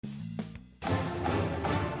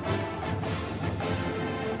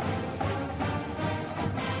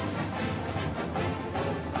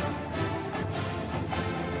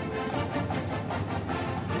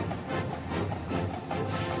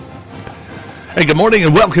Hey, good morning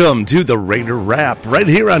and welcome to the Raider Wrap right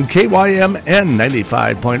here on KYMN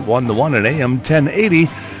 95.1, the one at AM 1080.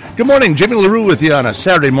 Good morning, Jimmy LaRue with you on a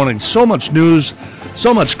Saturday morning. So much news,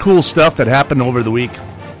 so much cool stuff that happened over the week.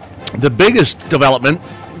 The biggest development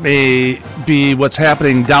may be what's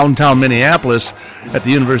happening downtown Minneapolis at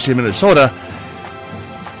the University of Minnesota.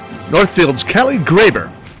 Northfield's Caley Graber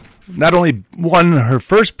not only won her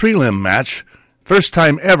first prelim match, first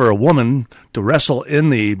time ever a woman to wrestle in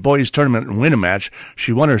the boys tournament and win a match.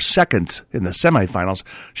 She won her second in the semifinals.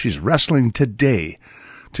 She's wrestling today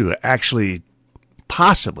to actually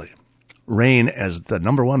possibly reign as the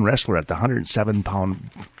number one wrestler at the 107-pound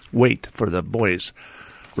weight for the boys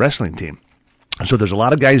wrestling team. So there's a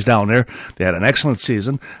lot of guys down there. They had an excellent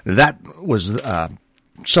season. That was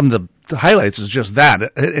some of the highlights is just that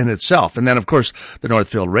in itself. And then, of course, the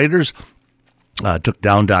Northfield Raiders took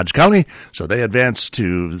down Dodge County, so they advanced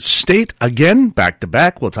to state again,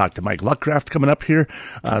 back-to-back. We'll talk to Mike Luckcraft coming up here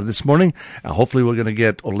this morning. Hopefully we're going to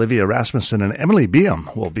get Olivia Rasmussen and Emily Beam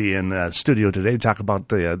will be in the studio today to talk about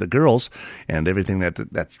the girls and everything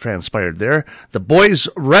that transpired there. The boys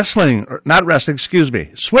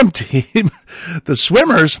swim team, the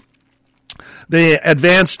swimmers, they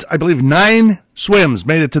advanced, I believe, 9 swims,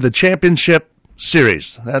 made it to the championship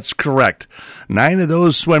series. That's correct. 9 of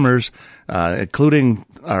those swimmers, including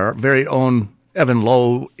our very own Evan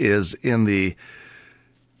Lowe, is in the,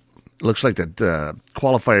 looks like the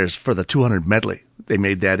qualifiers for the 200 medley. They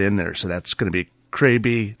made that in there. So that's going to be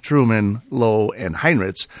Kraby, Truman, Lowe, and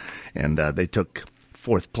Heinrichs. And they took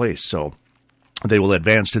 4th place. So they will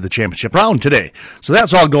advance to the championship round today. So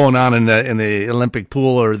that's all going on in the Olympic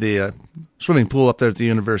pool or the swimming pool up there at the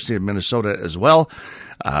University of Minnesota as well.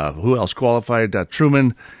 Who else qualified?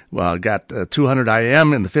 Truman got 200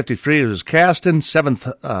 IM in the 50 free. It was Caston, 7th.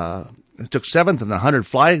 Took 7th in the 100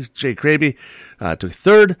 fly. Jay Kraby took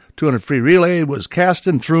 3rd. 200 free relay was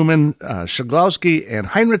Caston, Truman, Shaglowski, and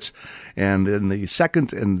Heinrichs. And in the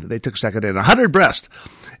second, and they took second in 100 breast.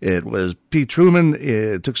 It was P. Truman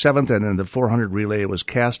took 7th, and in the 400 relay it was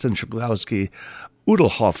Caston, Shaglowski,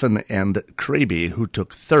 Udelhoffen, and Kraby who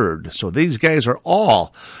took 3rd. So these guys are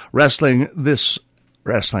all wrestling.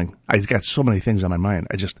 I got so many things on my mind.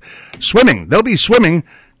 Swimming. They'll be swimming.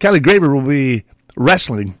 Caley Graber will be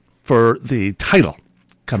wrestling for the title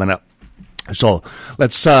coming up. So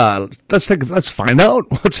let's find out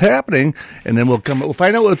what's happening, and then we'll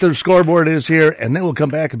find out what their scoreboard is here, and then we'll come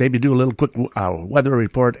back and maybe do a little quick weather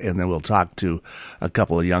report, and then we'll talk to a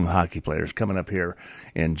couple of young hockey players coming up here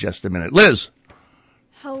in just a minute. Liz.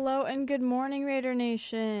 Hello and good morning, Raider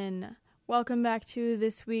Nation. Welcome back to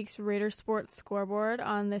this week's Raider Sports Scoreboard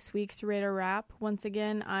on this week's Raider Wrap. Once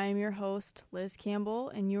again, I am your host, Liz Campbell,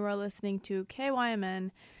 and you are listening to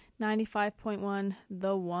KYMN 95.1,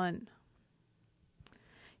 The One.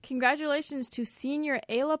 Congratulations to senior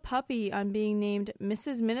Ayla Puppy on being named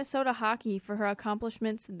Mrs. Minnesota Hockey for her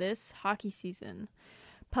accomplishments this hockey season.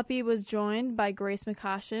 Puppy was joined by Grace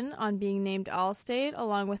McCoshen on being named All-State,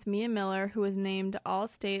 along with Mia Miller, who was named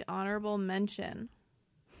All-State Honorable Mention.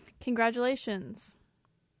 Congratulations.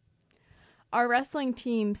 Our wrestling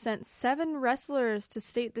team sent 7 wrestlers to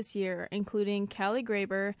state this year, including Caley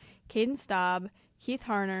Graber, Caden Staub, Keith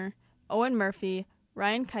Harner, Owen Murphy,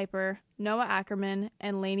 Ryan Kuiper, Noah Ackerman,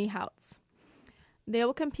 and Lainey Houts. They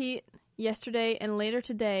will compete yesterday and later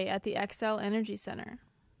today at the XL Energy Center.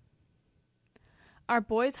 Our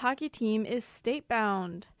boys hockey team is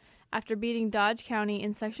state-bound. After beating Dodge County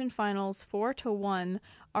in section finals 4-1,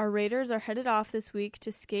 our Raiders are headed off this week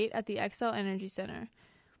to skate at the XL Energy Center.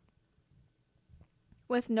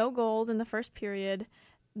 With no goals in the first period,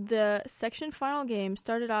 the section final game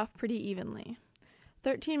started off pretty evenly.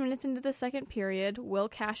 13 minutes into the second period, Will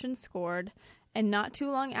Cashin scored, and not too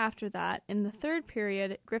long after that, in the third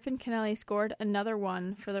period, Griffin Kennelly scored another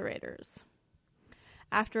one for the Raiders.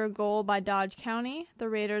 After a goal by Dodge County, the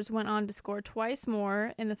Raiders went on to score twice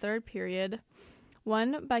more in the third period,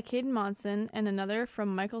 one by Caden Monson and another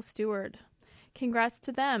from Michael Stewart. Congrats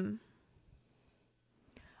to them.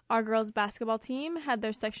 Our girls basketball team had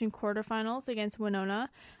their section quarterfinals against Winona,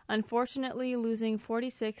 unfortunately losing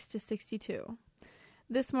 46-62.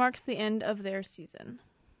 This marks the end of their season.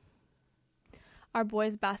 Our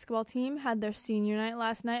boys basketball team had their senior night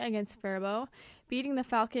last night against Faribault, beating the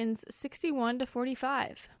Falcons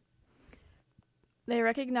 61-45. They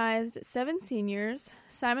recognized 7 seniors: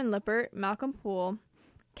 Simon Lippert, Malcolm Poole,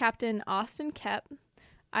 Captain Austin Kep,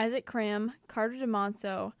 Isaac Cram, Carter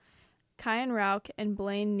DeMonso, Kyan Rauch, and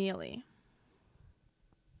Blaine Neely.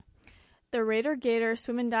 The Raider Gator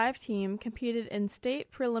swim and dive team competed in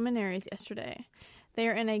state preliminaries yesterday. They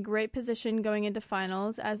are in a great position going into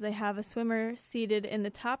finals as they have a swimmer seeded in the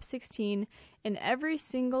top 16 in every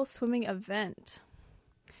single swimming event.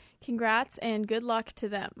 Congrats and good luck to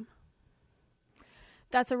them.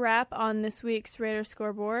 That's a wrap on this week's Raider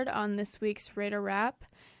Scoreboard on this week's Raider Wrap.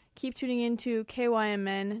 Keep tuning in to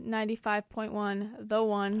KYMN 95.1, The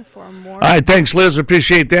One, for more. All right, thanks, Liz.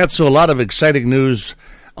 Appreciate that. So a lot of exciting news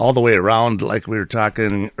all the way around. Like we were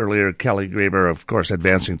talking earlier, Caley Graber, of course,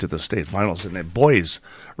 advancing to the state finals in the boys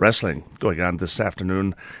wrestling going on this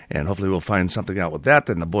afternoon, and hopefully we'll find something out with that.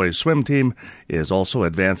 And the boys swim team is also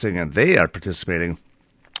advancing, and they are participating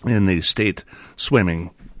in the state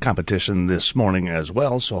swimming competition this morning as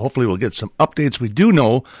well. So hopefully we'll get some updates. We do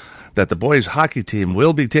know that the boys hockey team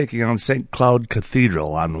will be taking on St. Cloud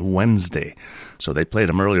Cathedral on Wednesday. So they played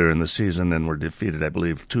them earlier in the season and were defeated, I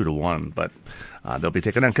believe, 2-1. But they'll be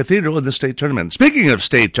taking on Cathedral in the state tournament. Speaking of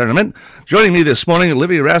state tournament, joining me this morning,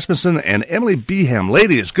 Olivia Rasmussen and Emily Beeham.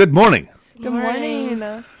 Ladies, good morning. Good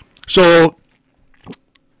morning. So,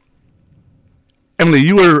 Emily,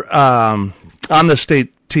 you were on the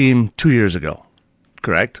state team 2 years ago,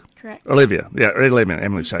 correct? Correct. Olivia. Yeah,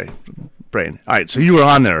 Emily, sorry. Brain. All right, so you were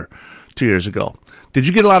on there 2 years ago. Did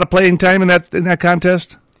you get a lot of playing time in that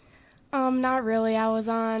contest? Not really. I was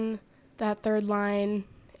on that third line,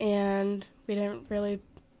 and I didn't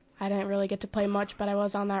really get to play much, but I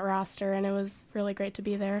was on that roster, and it was really great to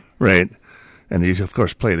be there. Right. And you, of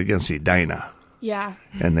course, played against Edina. Yeah.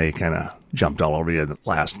 And they kind of jumped all over you that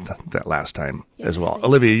last time as well. Yes,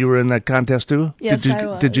 Olivia, you were in that contest too? Yes, I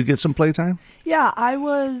was. Did you get some play time? Yeah, I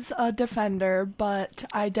was a defender, but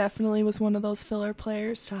I definitely was one of those filler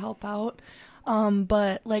players to help out.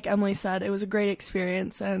 But like Emily said, it was a great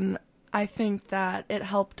experience, and I think that it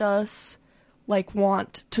helped us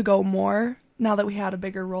want to go more now that we had a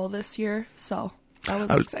bigger role this year. So that was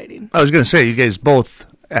exciting. I was going to say, you guys both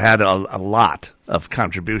had a lot of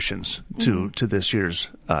contributions to this year's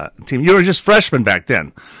team. You were just freshmen back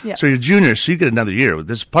then. Yes. So you're juniors, so you get another year.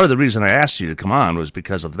 This part of the reason I asked you to come on was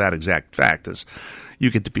because of that exact fact, is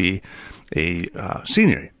you get to be a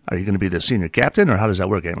senior. Are you going to be the senior captain, or how does that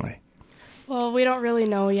work, Emily? Well, we don't really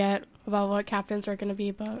know yet about what captains are going to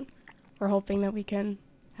be, but we're hoping that we can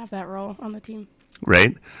have that role on the team.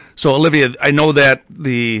 Right. So, Olivia, I know that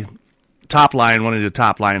the top line, one of the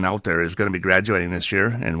top line out there, is going to be graduating this year,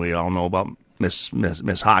 and we all know about Miss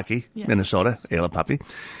Hockey, yes. Minnesota, Ayla Puppy.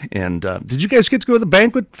 And did you guys get to go to the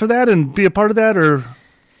banquet for that and be a part of that, or?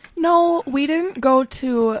 No, we didn't go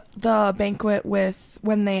to the banquet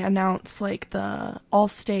when they announced the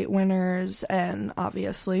all-state winners and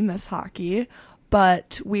obviously Miss Hockey,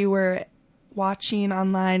 but we were watching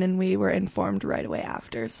online and we were informed right away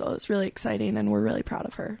after, so it's really exciting and we're really proud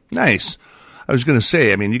of her. Nice. I was going to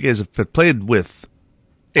say, I mean, you guys have played with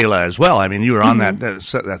Ayla as well. I mean, you were on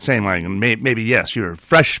that same line, and maybe yes, you were a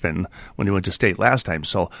freshman when you went to state last time.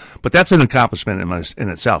 So, but that's an accomplishment in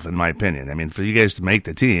itself, in my opinion. I mean, for you guys to make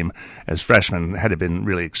the team as freshmen had been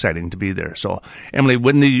really exciting to be there. So, Emily,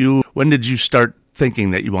 when did you start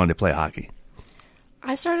thinking that you wanted to play hockey?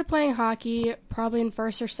 I started playing hockey probably in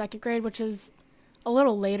first or second grade, which is a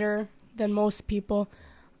little later than most people.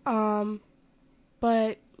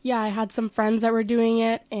 But yeah, I had some friends that were doing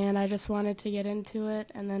it, and I just wanted to get into it,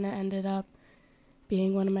 and then it ended up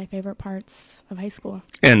being one of my favorite parts of high school.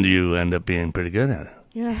 And you end up being pretty good at it.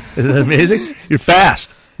 Yeah. Isn't that amazing? You're fast.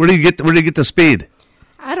 Where do you get the speed?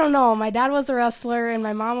 I don't know. My dad was a wrestler, and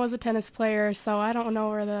my mom was a tennis player, so I don't know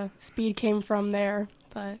where the speed came from there.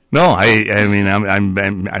 But no, I mean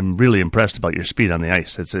I'm really impressed about your speed on the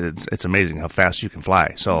ice. It's amazing how fast you can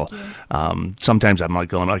fly. So sometimes I'm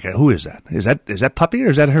going, okay, who is that? Is that Puppy or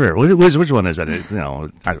is that her? Which one is that? You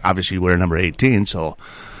know, obviously you wear number 18, so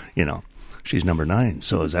you know she's number 9.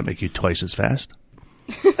 So does that make you twice as fast?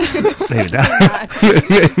 Maybe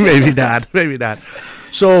not. Maybe not.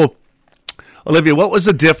 So, Olivia, what was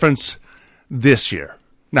the difference this year?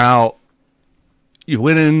 Now, you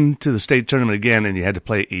went into the state tournament again, and you had to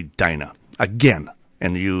play Edina again,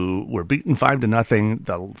 and you were beaten 5-0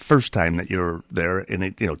 the first time that you were there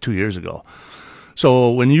 2 years ago.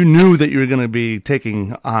 So when you knew that you were going to be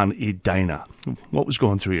taking on Edina, what was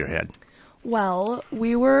going through your head? Well,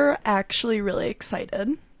 we were actually really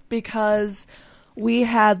excited because we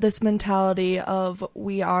had this mentality of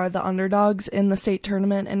we are the underdogs in the state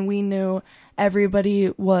tournament, and we knew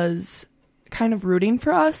everybody was kind of rooting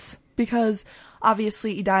for us because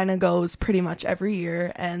obviously Edina goes pretty much every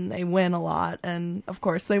year and they win a lot, and of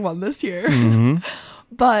course they won this year. Mm-hmm.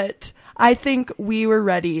 But I think we were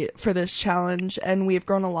ready for this challenge, and we've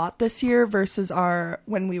grown a lot this year versus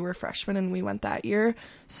when we were freshmen and we went that year.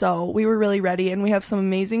 So we were really ready, and we have some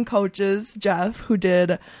amazing coaches, Jeff, who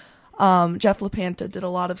did Jeff LaPanta did a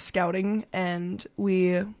lot of scouting, and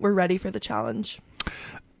we were ready for the challenge.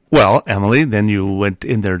 Well, Emily, then you went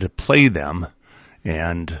in there to play them,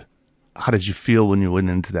 and how did you feel when you went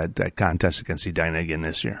into that contest against Edina again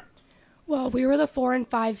this year? Well, we were the 4 and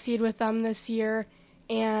 5 seed with them this year,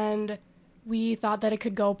 and we thought that it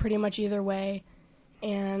could go pretty much either way.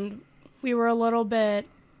 And we were a little bit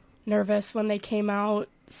nervous when they came out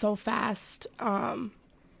so fast.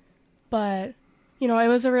 But, it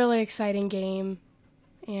was a really exciting game,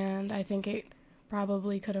 and I think it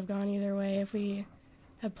probably could have gone either way if we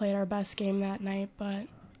had played our best game that night, but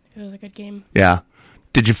it was a good game. Yeah.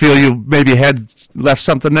 Did you feel you maybe had left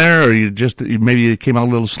something there, or you maybe it came out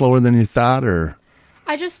a little slower than you thought, or?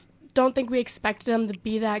 I just don't think we expected them to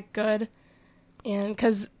be that good, and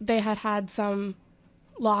because they had some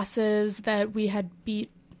losses that we had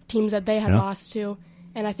beat teams that they had lost to,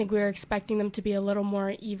 and I think we were expecting them to be a little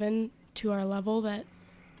more even to our level that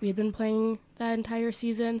we had been playing that entire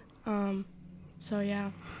season. So,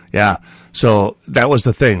 yeah. Yeah, so that was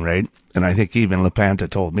the thing, right? And I think even LaPanta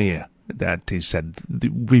told me that he said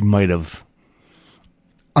we might have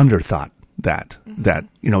underthought that,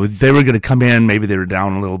 they were going to come in, maybe they were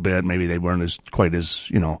down a little bit, maybe they weren't quite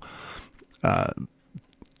as,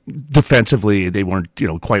 defensively, they weren't,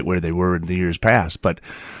 quite where they were in the years past. But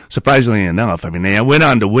surprisingly enough, I mean, they went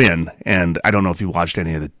on to win, and I don't know if you watched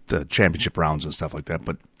any of the championship rounds and stuff like that,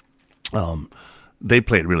 but they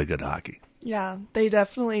played really good hockey. Yeah, they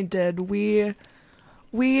definitely did. We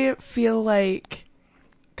feel like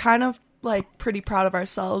kind of like pretty proud of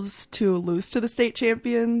ourselves to lose to the state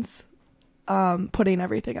champions, putting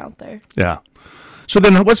everything out there. Yeah. So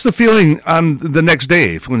then what's the feeling on the next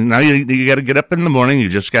day? Now you got to get up in the morning. You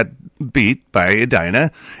just got beat by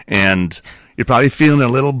Edina, and you're probably feeling a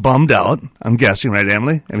little bummed out. I'm guessing, right,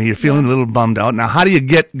 Emily? I mean, you're feeling a little bummed out. Now, how do you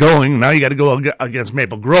get going? Now you got to go against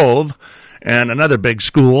Maple Grove and another big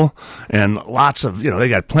school, and lots of, they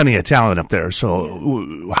got plenty of talent up there.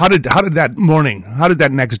 So how did that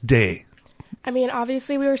next day? I mean,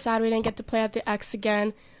 obviously we were sad we didn't get to play at the X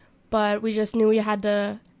again, but we just knew we had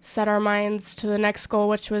to set our minds to the next goal,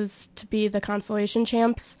 which was to be the consolation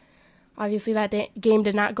champs. Obviously that game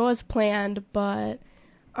did not go as planned, but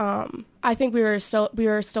I think we were still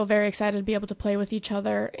very excited to be able to play with each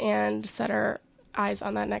other and set our eyes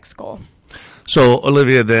on that next goal. So,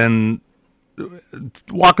 Olivia, then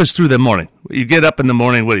walk us through the morning. You get up in the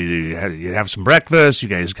morning. What do you do? You have some breakfast? You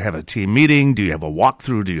guys have a team meeting? Do you have a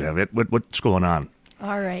walkthrough? Do you have it? What's going on?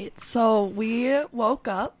 All right. So we woke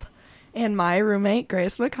up, and my roommate,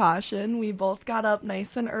 Grace McCaution, we both got up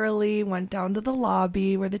nice and early, went down to the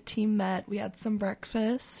lobby where the team met. We had some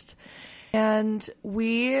breakfast. And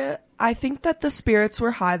I think that the spirits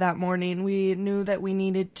were high that morning. We knew that we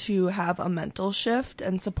needed to have a mental shift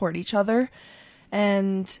and support each other.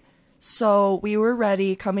 And so we were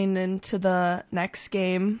ready coming into the next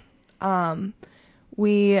game.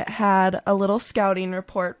 We had a little scouting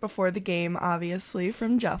report before the game, obviously,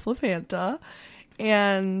 from Jeff LaPanta.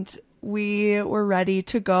 And we were ready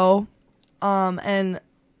to go. And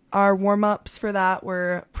our warm-ups for that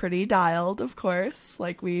were pretty dialed, of course,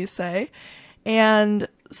 like we say. And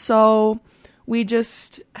so we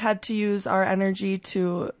just had to use our energy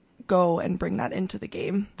to go and bring that into the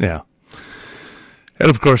game. Yeah. And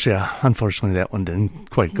of course, unfortunately that one didn't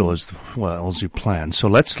quite go as well as you planned. So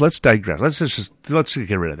let's digress. Let's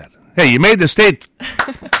get rid of that. Hey, you made the state.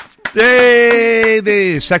 Hey,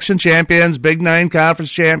 the section champions, Big 9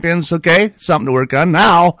 conference champions. Okay, something to work on.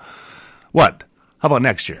 Now, what? How about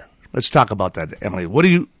next year? Let's talk about that, Emily. What do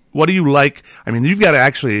you like? I mean, you've got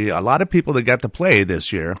actually a lot of people that got to play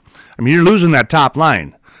this year. I mean, you're losing that top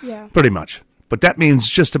line, pretty much. But that means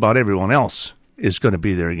just about everyone else is going to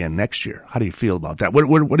be there again next year. How do you feel about that?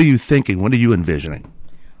 What are you thinking? What are you envisioning?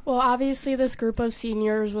 Well, obviously this group of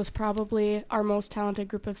seniors was probably our most talented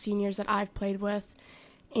group of seniors that I've played with,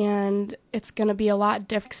 and it's going to be a lot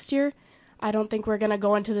different next year. I don't think we're going to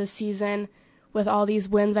go into the season with all these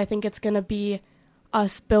wins. I think it's going to be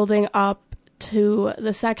us building up to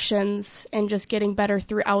the sections and just getting better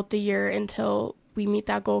throughout the year until we meet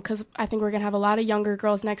that goal, because I think we're going to have a lot of younger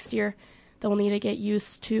girls next year that will need to get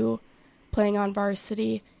used to playing on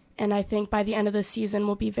varsity, and I think by the end of the season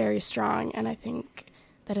we'll be very strong, and I think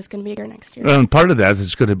that is going to be bigger next year. And part of that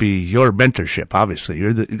is going to be your mentorship, obviously.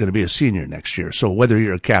 You're going to be a senior next year, so whether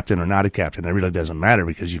you're a captain or not a captain, it really doesn't matter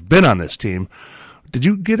because you've been on this team. Did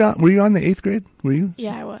you get on? Were you on the 8th grade? Were you?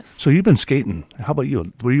 Yeah, I was. So you've been skating. How about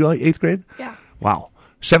you? Were you 8th grade? Yeah. Wow.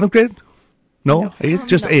 7th grade? No, 8th?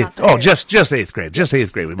 Just 8th. Oh, just 8th grade. Just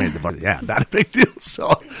 8th grade. We made the varsity. Yeah, not a big deal.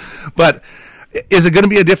 So, but Is it going to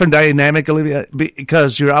be a different dynamic, Olivia?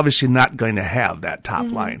 Because you're obviously not going to have that top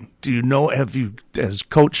line. Do you know, has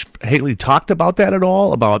Coach Haley talked about that at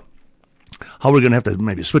all? About how we're going to have to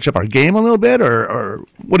maybe switch up our game a little bit? Or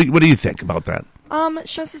what do you think about that?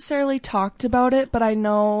 She necessarily talked about it, but I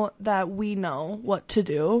know that we know what to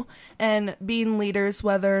do. And being leaders,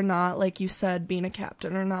 whether or not, like you said, being a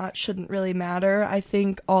captain or not, shouldn't really matter. I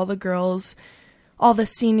think all the girls, all the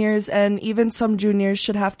seniors, and even some juniors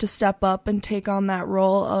should have to step up and take on that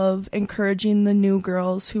role of encouraging the new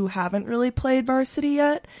girls who haven't really played varsity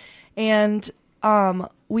yet. And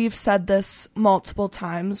we've said this multiple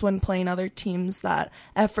times when playing other teams, that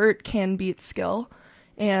effort can beat skill.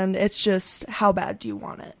 And it's just, how bad do you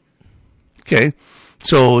want it? Okay.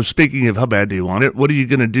 So speaking of how bad do you want it, what are you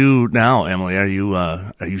going to do now, Emily? Are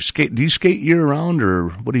you skate? Do you skate year round, or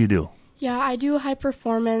what do you do? Yeah, I do high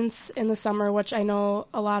performance in the summer, which I know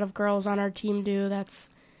a lot of girls on our team do. That's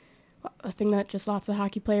a thing that just lots of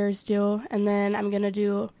hockey players do. And then I'm going to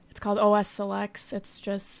do, it's called OS Selects. It's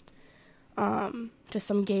just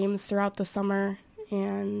some games throughout the summer.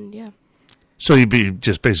 And yeah. So you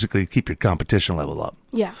just basically keep your competition level up.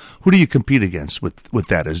 Yeah. Who do you compete against with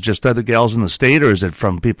that? Is it just other gals in the state, or is it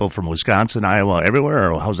from people from Wisconsin, Iowa,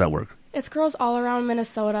 everywhere, or how's that work? It's girls all around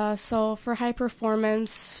Minnesota. So for high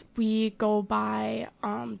performance, we go by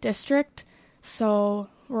district. So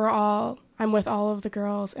I'm with all of the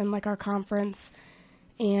girls in like our conference.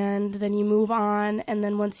 And then you move on, and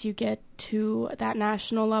then once you get to that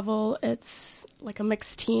national level, it's like a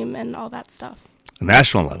mixed team and all that stuff.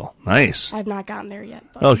 National level, nice. I've not gotten there yet.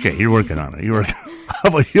 But. Okay, you're working on it. How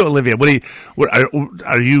about you, Olivia?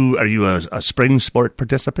 Are you a spring sport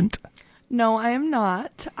participant? No, I am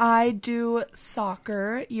not. I do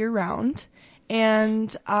soccer year-round,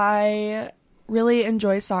 and I really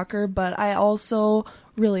enjoy soccer, but I also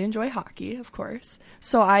really enjoy hockey, of course.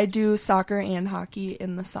 So I do soccer and hockey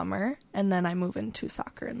in the summer, and then I move into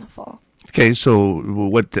soccer in the fall. Okay, so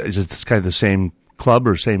what is this kind of the same club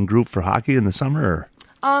or same group for hockey in the summer?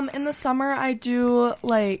 In the summer, I do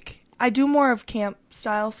more of camp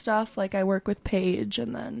style stuff. Like I work with Paige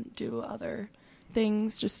and then do other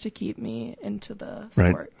things just to keep me into the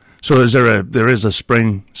sport. Right. So there is a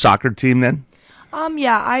spring soccer team then?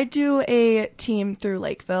 Yeah, I do a team through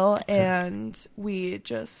Lakeville, and we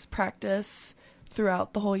just practice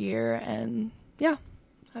throughout the whole year, and yeah,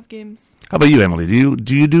 have games. How about you, Emily?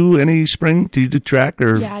 Do you do any spring? Do you do track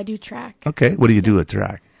or? Yeah, I do track. Okay, what do you do at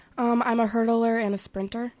track? I'm a hurdler and a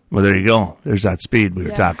sprinter. Well, there you go. There's that speed we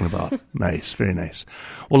were talking about. Nice, very nice.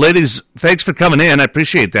 Well, ladies, thanks for coming in. I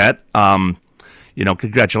appreciate that.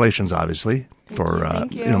 Congratulations, obviously, for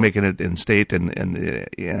making it in state and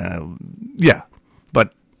yeah.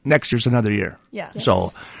 But next year's another year. Yes.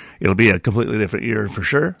 So it'll be a completely different year for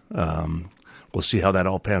sure. We'll see how that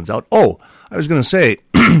all pans out. Oh, I was going to say,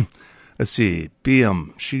 let's see,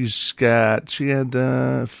 BM, she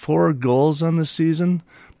had 4 goals on the season,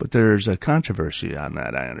 but there's a controversy on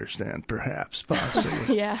that, I understand,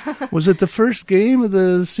 possibly. Yeah. Was it the first game of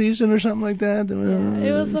the season or something like that? Yeah,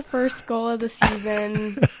 it was the first goal of the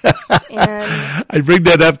season. And I bring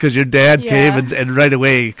that up because your dad came and right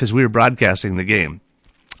away, because we were broadcasting the game,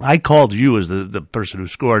 I called you as the person who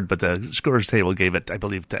scored, but the scores table gave it, I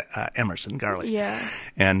believe, to Emerson Garley. Yeah.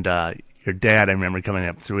 And your dad, I remember coming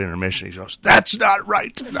up through intermission, he goes, "That's not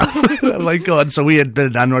right." I'm like, God. So we had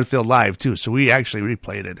been on Northfield Live, too. So we actually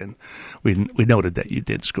replayed it, and we noted that you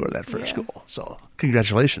did score that first goal. So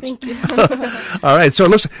congratulations. Thank you. All right. So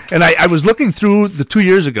listen, and I was looking through the 2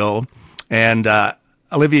 years ago, and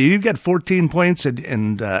Olivia, you got 14 points,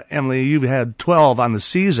 and Emily, you had 12 on the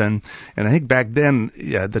season. And I think back then,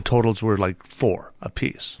 the totals were like 4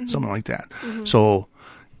 apiece, something like that. Mm-hmm. So,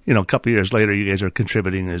 a couple of years later, you guys are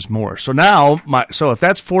contributing as more. So now, so if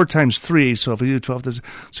that's 4 times 3, so if we do 12,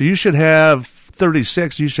 so you should have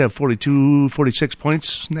 36. You should have 42, 46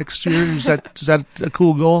 points next year. Is that a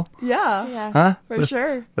cool goal? Yeah. Huh? For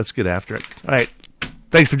sure. Let's get after it. All right.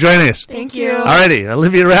 Thanks for joining us. Thank you. All righty.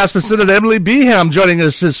 Olivia Rasmussen and Emily Beham joining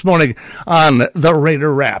us this morning on the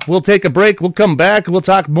Raider Wrap. We'll take a break. We'll come back. We'll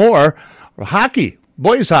talk more hockey,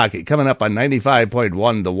 boys hockey, coming up on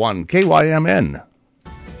 95.1 The One, KYMN.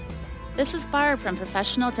 This is Barb from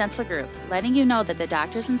Professional Dental Group, letting you know that the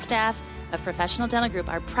doctors and staff of Professional Dental Group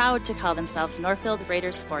are proud to call themselves Northfield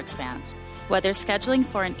Raiders sports fans. Whether scheduling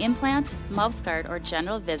for an implant, mouthguard, or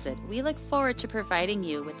general visit, we look forward to providing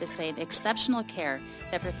you with the same exceptional care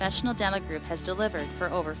that Professional Dental Group has delivered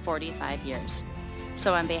for over 45 years.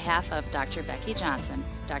 So on behalf of Dr. Becky Johnson,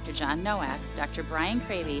 Dr. John Nowak, Dr. Brian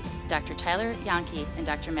Cravey, Dr. Tyler Yonke, and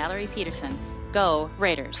Dr. Mallory Peterson, go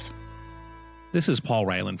Raiders! This is Paul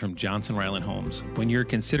Ryland from Johnson Ryland Homes. When you're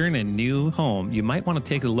considering a new home, you might want to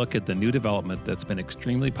take a look at the new development that's been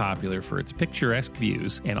extremely popular for its picturesque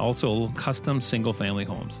views and also custom single-family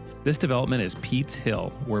homes. This development is Pete's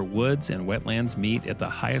Hill, where woods and wetlands meet at the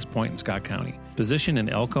highest point in Scott County. Positioned in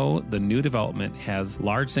Elko, the new development has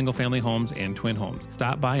large single-family homes and twin homes.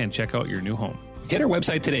 Stop by and check out your new home. Hit our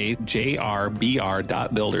website today,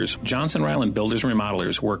 jrbr.builders. Johnson Ryland Builders and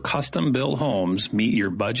Remodelers, where custom-built homes meet your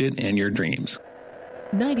budget and your dreams.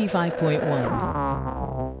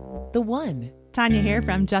 95.1. The One. Tanya here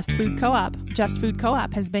from Just Food Co-op. Just Food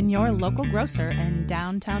Co-op has been your local grocer in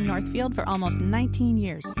downtown Northfield for almost 19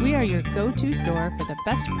 years. We are your go-to store for the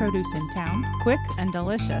best produce in town, quick and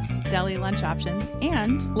delicious deli lunch options,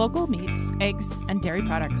 and local meats, eggs, and dairy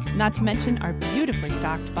products. Not to mention our beautifully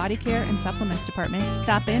stocked body care and supplements department.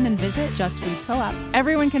 Stop in and visit Just Food Co-op.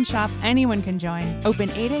 Everyone can shop, anyone can join. Open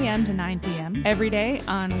 8 a.m. to 9 p.m. every day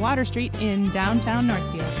on Water Street in downtown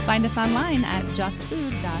Northfield. Find us online at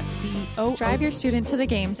justfood.co. Drive your student to the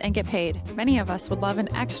games and get paid. Many of us would love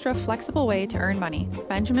an extra flexible way to earn money.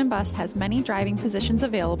 Benjamin Bus has many driving positions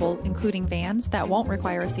available, including vans that won't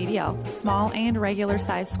require a CDL, small and regular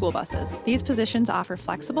sized school buses. These positions offer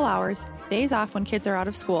flexible hours, days off when kids are out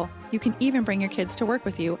of school. You can even bring your kids to work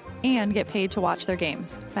with you and get paid to watch their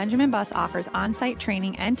games. Benjamin Bus offers on-site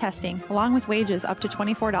training and testing, along with wages up to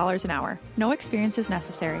 $24 an hour. No experience is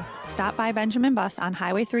necessary. Stop by Benjamin Bus on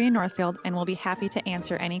Highway 3 in Northfield and we'll be happy to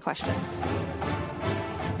answer any questions.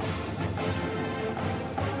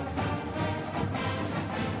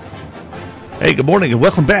 Hey, good morning and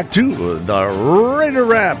welcome back to the Raider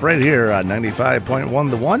Wrap right here on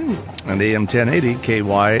 95.1 The One and AM 1080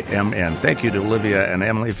 KYMN. Thank you to Olivia and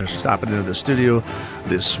Emily for stopping into the studio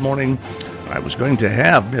this morning. I was going to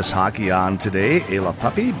have Miss Hockey on today, Ayla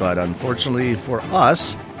Puppy, but unfortunately for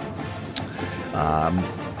us,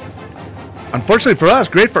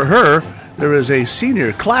 great for her, there is a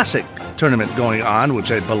senior classic tournament going on,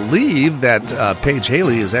 which I believe that Paige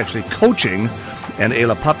Haley is actually coaching and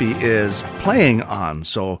Ayla Puppy is playing on.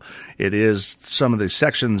 So it is some of the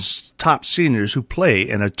section's top seniors who play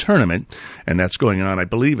in a tournament, and that's going on, I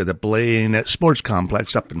believe, at the Blaine Sports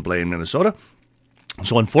Complex up in Blaine, Minnesota.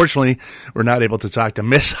 So unfortunately, we're not able to talk to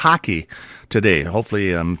Miss Hockey today.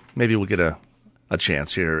 Hopefully, maybe we'll get a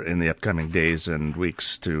chance here in the upcoming days and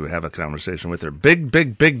weeks to have a conversation with her.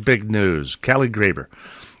 Big news. Caley Graber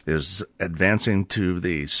is advancing to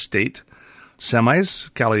the state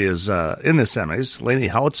semis. Callie is in the semis. Lainey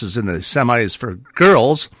Houts is in the semis for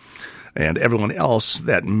girls. And everyone else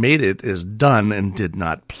that made it is done and did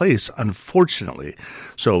not place, unfortunately.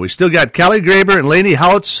 So we still got Caley Graber and Lainey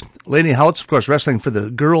Houts. Lainey Houts, of course, wrestling for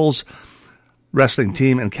the girls wrestling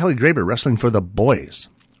team. And Caley Graber wrestling for the boys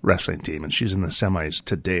wrestling team. And she's in the semis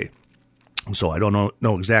today. So I don't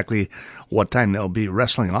know exactly what time they'll be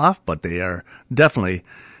wrestling off, but they are definitely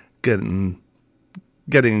getting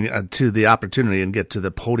to the opportunity and get to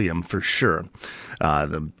the podium for sure.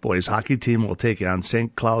 The boys hockey team will take on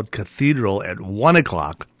St. Cloud Cathedral at 1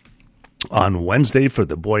 o'clock on Wednesday for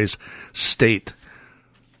the boys state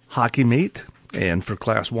hockey meet and for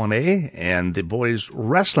Class 1A, and the boys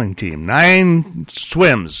wrestling team, 9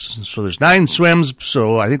 swims. So there's 9 swims,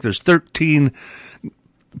 so I think there's 13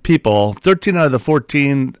 people. 13 out of the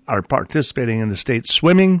 14 are participating in the state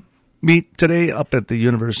swimming meet today up at the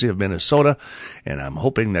University of Minnesota, and I'm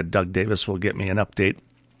hoping that Doug Davis will get me an update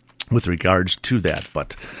with regards to that.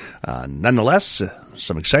 But nonetheless,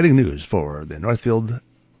 some exciting news for the Northfield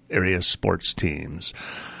area sports teams.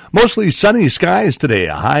 Mostly sunny skies today,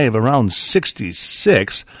 a high of around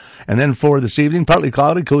 66. And then for this evening, partly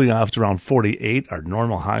cloudy, cooling off to around 48. Our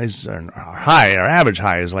normal highs, our average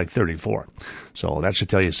high is like 34. So that should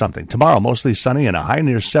tell you something. Tomorrow, mostly sunny and a high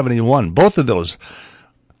near 71. Both of those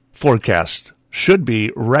forecasts should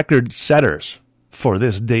be record setters for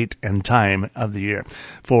this date and time of the year.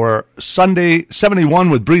 For Sunday,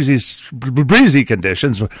 71 with breezy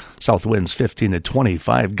conditions, south winds 15 to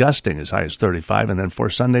 25, gusting as high as 35. And then for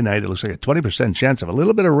Sunday night, it looks like a 20% chance of a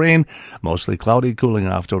little bit of rain, mostly cloudy, cooling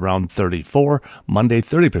off to around 34. Monday,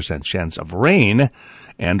 30% chance of rain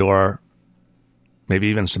and or maybe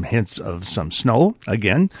even some hints of some snow.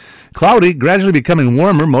 Again, cloudy, gradually becoming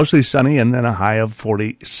warmer, mostly sunny, and then a high of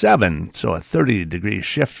 47. So a 30-degree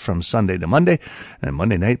shift from Sunday to Monday. And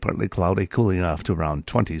Monday night, partly cloudy, cooling off to around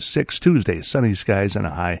 26. Tuesday, sunny skies and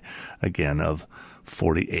a high, again, of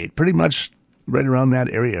 48. Pretty much right around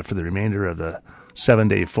that area for the remainder of the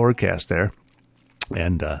 7-day forecast there.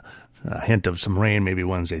 And a hint of some rain maybe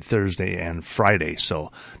Wednesday, Thursday, and Friday.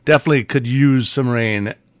 So definitely could use some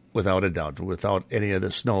rain without a doubt, without any of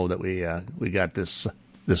the snow that we got this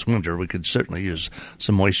this winter. We could certainly use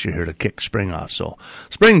some moisture here to kick spring off. So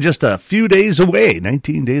spring just a few days away,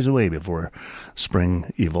 19 days away before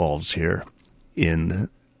spring evolves here in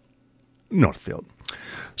Northfield.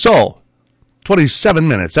 So 27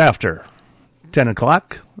 minutes after 10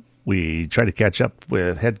 o'clock, we try to catch up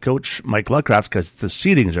with head coach Mike Luckraft because the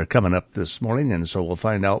seedings are coming up this morning, and so we'll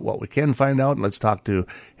find out what we can find out. Let's talk to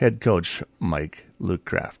head coach Mike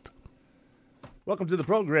Luckraft. Welcome to the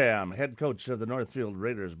program, head coach of the Northfield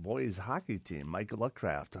Raiders boys hockey team, Mike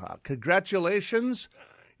Luckraft. Congratulations.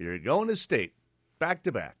 You're going to state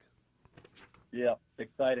back-to-back. Yeah,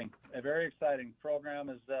 exciting. A very exciting. Program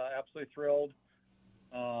is absolutely thrilled.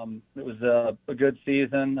 It was a good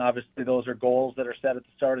season. Obviously, those are goals that are set at the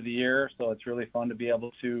start of the year, so it's really fun to be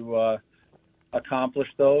able to accomplish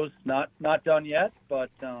those. Not done yet, but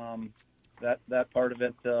that part of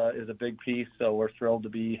it is a big piece, so we're thrilled to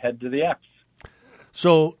be head to the X.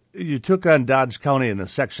 So you took on Dodge County in the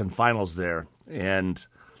section finals there, and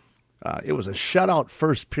it was a shutout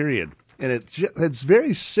first period. And it's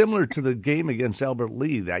very similar to the game against Albert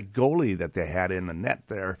Lee, that goalie that they had in the net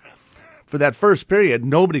there. For that first period,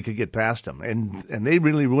 nobody could get past him. And they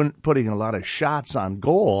really weren't putting a lot of shots on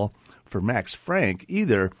goal for Max Frank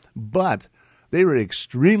either, but they were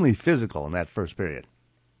extremely physical in that first period.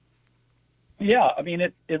 Yeah, I mean,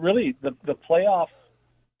 it really, the playoff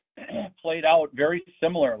played out very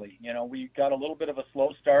similarly. You know, we got a little bit of a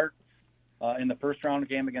slow start in the first round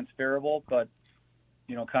game against Faribault, but,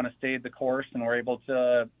 you know, kind of stayed the course and were able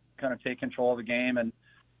to kind of take control of the game and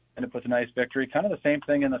end up with a nice victory. Kind of the same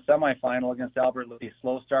thing in the semifinal against Albert Lee.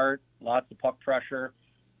 Slow start, lots of puck pressure.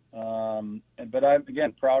 But I'm,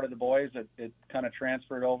 again, proud of the boys. It kind of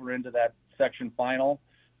transferred over into that section final.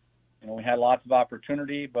 You know, we had lots of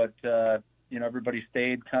opportunity, but, you know, everybody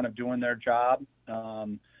stayed kind of doing their job.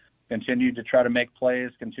 Continued to try to make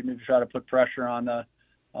plays, continued to try to put pressure on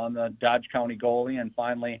the Dodge County goalie, and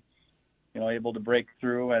finally, you know, able to break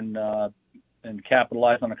through and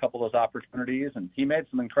capitalize on a couple of those opportunities. And he made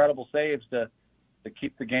some incredible saves to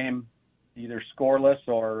keep the game either scoreless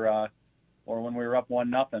or when we were up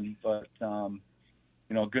 1-0. But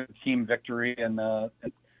you know, good team victory, and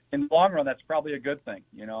in the long run, that's probably a good thing.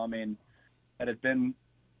 You know, I mean, had it been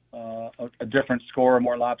a different score, a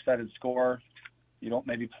more lopsided score, you don't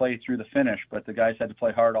maybe play through the finish, but the guys had to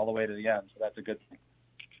play hard all the way to the end, so that's a good thing.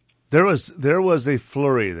 There was a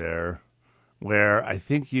flurry there where I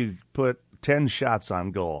think you put 10 shots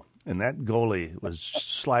on goal, and that goalie was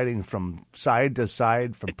sliding from side to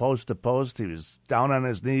side, from post to post. He was down on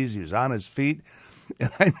his knees. He was on his feet.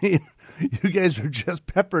 And I mean, you guys were just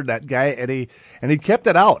peppering that guy, and he kept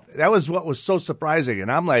it out. That was what was so surprising.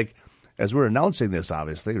 And I'm like, as we're announcing this,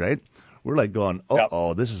 obviously, right? We're like going,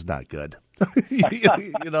 oh, this is not good. You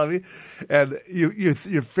know what I mean? And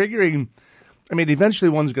you're figuring, I mean, eventually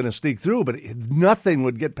one's going to sneak through, but nothing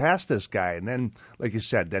would get past this guy. And then, like you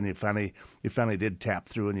said, then you finally did tap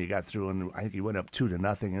through, and you got through, and I think you went up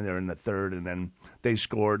 2-0 in there in the third, and then they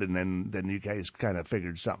scored, and then you guys kind of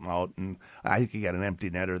figured something out, and I think you got an empty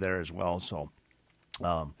netter there as well. So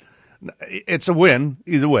it's a win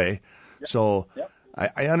either way. Yep. So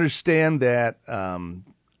I understand that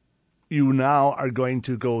you now are going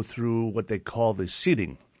to go through what they call the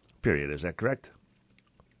seeding period. Is that correct?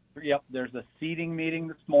 Yep, there's a seeding meeting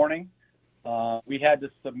this morning. We had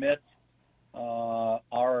to submit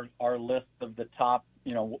our list of the top,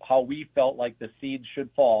 you know, how we felt like the seeds should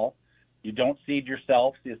fall. You don't seed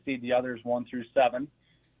yourself, so you seed the others 1 through 7.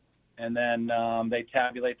 And then they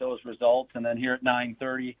tabulate those results. And then here at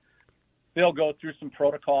 9:30, they'll go through some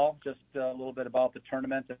protocol, just a little bit about the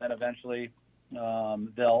tournament, and then eventually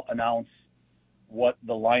they'll announce what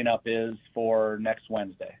the lineup is for next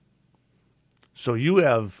Wednesday. So you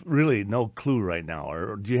have really no clue right now,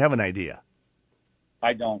 or do you have an idea?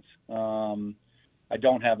 I don't. I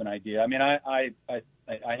don't have an idea. I mean, I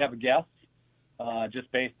have a guess, just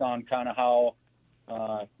based on kind of how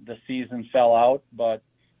the season fell out. But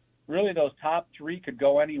really, those top 3 could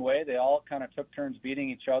go any way. They all kind of took turns beating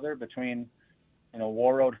each other between, you know,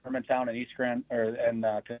 War Road, Hermantown, and East Grand and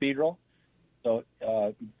Cathedral. So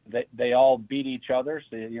they all beat each other.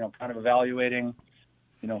 So, you know, kind of evaluating,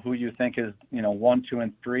 you know, who you think is, you know, 1, 2,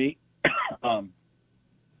 and 3.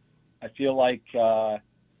 I feel like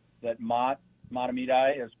that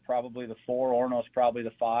Matamidi is probably the 4, Orono's probably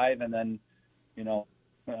the 5, and then, you know,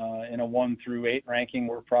 in a 1 through 8 ranking,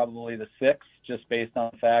 we're probably the 6, just based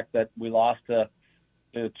on the fact that we lost to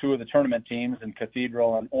 2 of the tournament teams in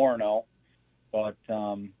Cathedral and Orono. But,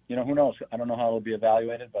 you know, who knows? I don't know how it'll be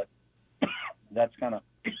evaluated, but that's kind of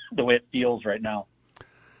the way it feels right now.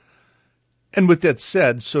 And with that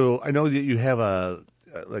said, so I know that you have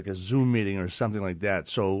like a Zoom meeting or something like that.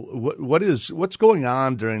 So what's going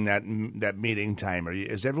on during that meeting time?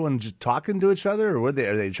 Is everyone just talking to each other, or are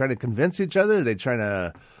they trying to convince each other? Are they trying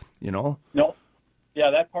to, No. Yeah,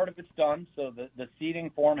 that part of it's done. So the seating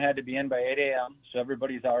form had to be in by 8 a.m. So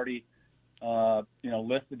everybody's already,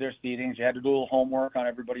 listed their seatings. You had to do a little homework on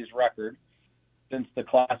everybody's record. Since the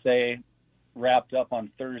Class A wrapped up on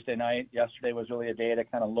Thursday night, yesterday was really a day to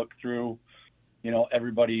kind of look through,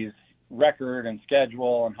 everybody's record and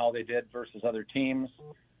schedule and how they did versus other teams.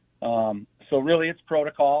 So really it's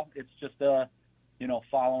protocol. It's just,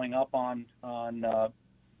 following up on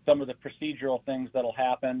some of the procedural things that'll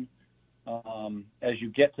happen as you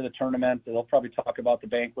get to the tournament. They'll probably talk about the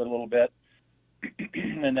banquet a little bit.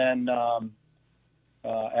 And then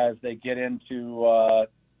as they get into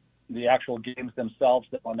the actual games themselves,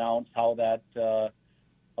 they'll announce how that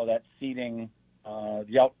seating,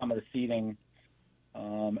 the outcome of the seating,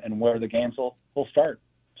 and where the games will start.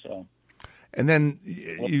 So, and then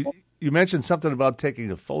you mentioned something about taking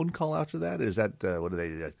a phone call after that. Is that what do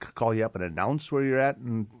they call you up and announce where you're at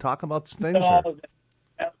and talk about things?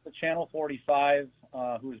 That's the Channel 45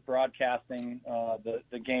 who's broadcasting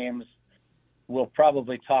the games. Will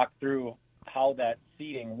probably talk through how that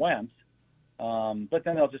seating went, but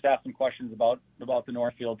then they'll just ask some questions about the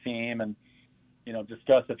Northfield team and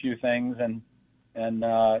discuss a few things and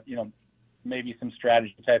maybe some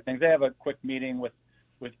strategy type things. They have a quick meeting with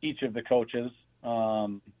each of the coaches,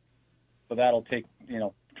 so that'll take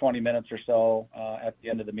 20 minutes or so at the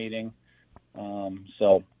end of the meeting.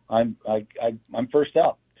 So I'm first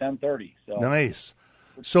up, 10:30. So nice.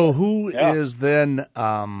 So who is then?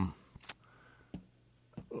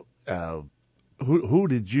 Who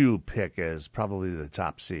did you pick as probably the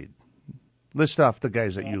top seed? List off the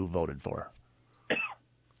guys that you voted for.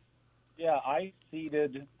 Yeah, I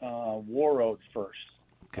seeded Warroad first,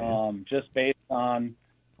 just based on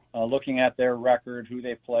looking at their record, who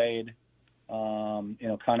they played,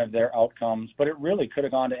 kind of their outcomes. But it really could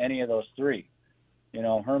have gone to any of those three.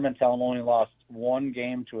 Hermantown only lost one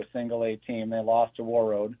game to a single A team. They lost to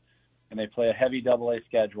Warroad, and they play a heavy double A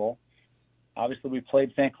schedule. Obviously, we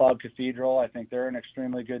played St. Cloud Cathedral. I think they're an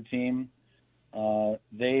extremely good team.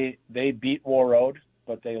 They beat Warroad,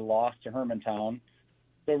 but they lost to Hermantown.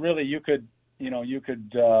 So really, you could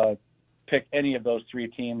pick any of those three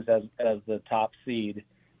teams as the top seed.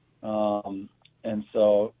 And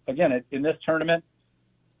so again, in this tournament,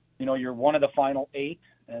 you're one of the final 8,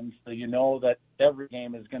 and so that every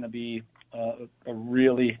game is going to be a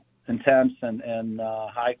really intense and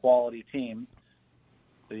high quality team.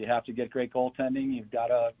 So you have to get great goaltending. You've got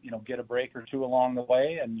to, get a break or two along the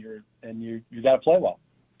way, and you got to play well.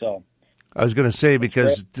 So I was going to say,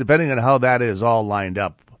 because depending on how that is all lined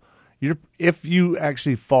up, if you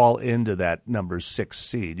actually fall into that number 6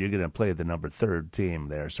 seed, you're going to play the number 3 team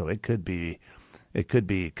there. So it could be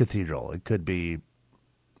Cathedral, it could be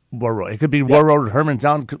Warroad, it could be Warroad,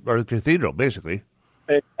 Hermantown, or Cathedral, basically.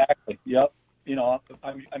 Exactly. Yep.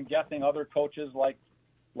 I'm guessing other coaches like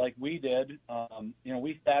we did.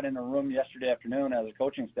 We sat in a room yesterday afternoon as a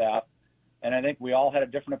coaching staff, and I think we all had a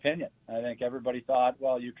different opinion. I think everybody thought,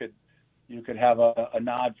 well, you could have a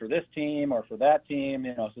nod for this team or for that team,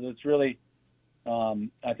 so it's really,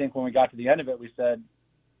 I think when we got to the end of it, we said,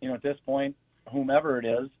 at this point, whomever it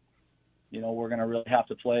is, we're going to really have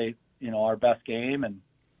to play, our best game. And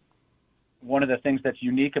one of the things that's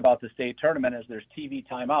unique about the state tournament is there's TV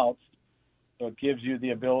timeouts. So it gives you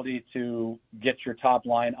the ability to get your top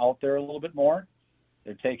line out there a little bit more.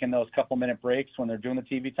 They're taking those couple-minute breaks when they're doing the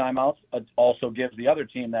TV timeouts. It also gives the other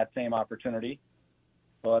team that same opportunity.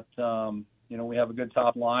 But, we have a good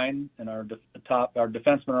top line, and our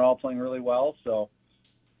defensemen are all playing really well. So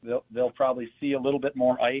they'll probably see a little bit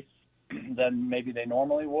more ice than maybe they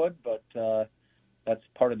normally would. But that's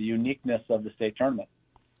part of the uniqueness of the state tournament.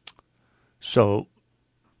 So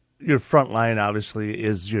your front line, obviously,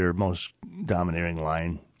 is your most domineering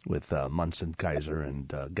line with Munson, Kaiser,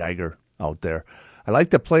 and Geiger out there. I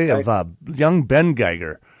like the play of young Ben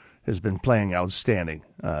Geiger has been playing outstanding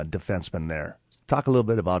defenseman there. Talk a little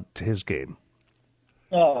bit about his game.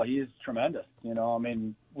 Oh, he's tremendous.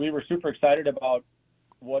 We were super excited about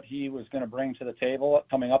what he was going to bring to the table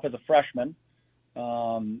coming up as a freshman.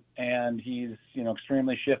 And he's,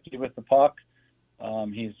 extremely shifty with the puck.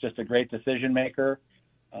 He's just a great decision maker.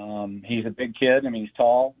 He's a big kid. He's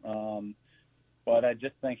tall. But I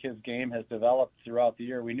just think his game has developed throughout the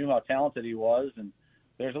year. We knew how talented he was, and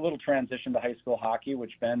there's a little transition to high school hockey,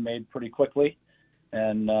 which Ben made pretty quickly.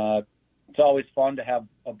 And it's always fun to have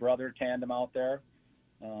a brother tandem out there.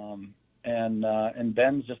 And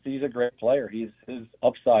Ben's he's a great player. His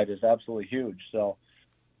upside is absolutely huge. So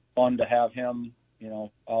fun to have him,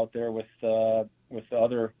 out there with the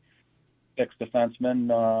other 6 defensemen,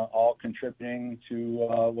 all contributing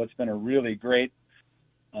to what's been a really great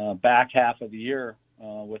back half of the year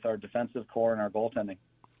with our defensive core and our goaltending.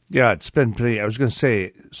 Yeah, it's been pretty. I was going to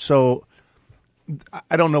say, so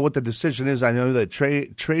I don't know what the decision is. I know that Trey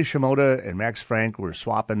Shimoda and Max Frank were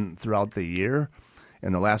swapping throughout the year.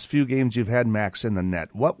 In the last few games, you've had Max in the net.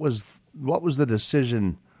 What was the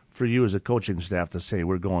decision for you as a coaching staff to say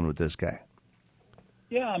we're going with this guy?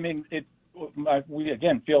 Yeah, I mean, we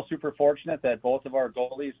again feel super fortunate that both of our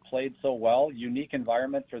goalies played so well. Unique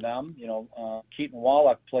environment for them. Keaton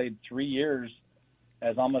Wallach played 3 years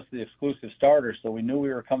as almost the exclusive starter, so we knew we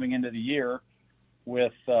were coming into the year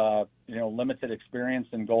with limited experience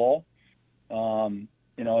in goal.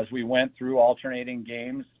 As we went through alternating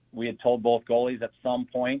games, we had told both goalies at some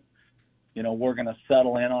point, we're going to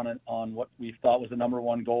settle in on what we thought was the number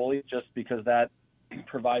one goalie, just because that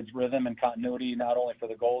provides rhythm and continuity not only for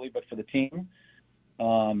the goalie but for the team.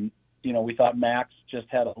 We thought Max just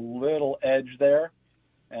had a little edge there,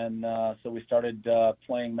 and so we started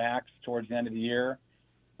playing Max towards the end of the year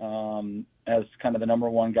as kind of the number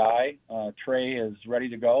one guy. Trey is ready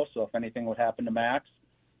to go, so if anything would happen to Max,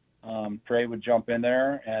 Trey would jump in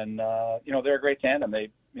there, and they're a great tandem.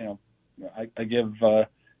 I give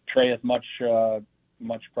Trey as much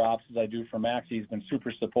props as I do for Max. He's been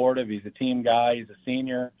super supportive. He's a team guy. He's a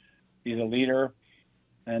senior. He's a leader,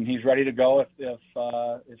 and he's ready to go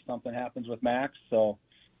if something happens with Max. So,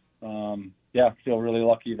 I feel really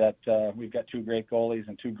lucky that we've got 2 great goalies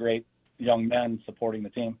and 2 great young men supporting the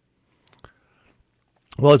team.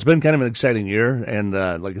 Well, it's been kind of an exciting year, and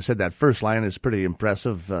like I said, that first line is pretty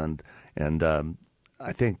impressive, and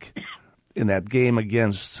I think in that game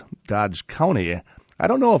against Dodge County, I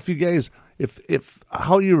don't know if you guys, if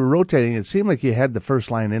how you were rotating, it seemed like you had the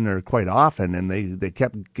first line in there quite often, and they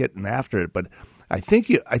kept getting after it, but I think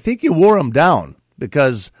you wore them down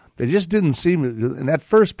because they just didn't seem, in that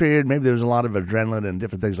first period, maybe there was a lot of adrenaline and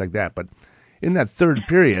different things like that, but in that third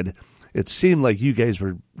period, it seemed like you guys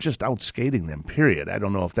were just out skating them, period. I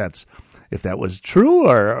don't know if that was true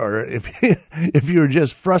or if you were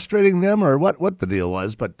just frustrating them or what the deal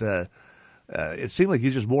was, but it seemed like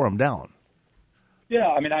you just wore them down. Yeah,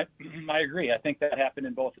 I mean, I agree. I think that happened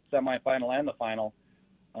in both the semifinal and the final.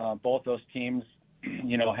 Both those teams,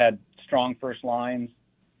 had strong first lines,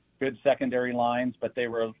 good secondary lines, but they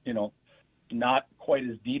were, not quite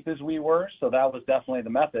as deep as we were. So that was definitely the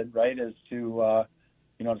method, right, is to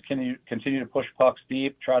continue to push pucks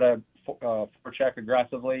deep, try to forecheck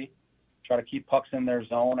aggressively, try to keep pucks in their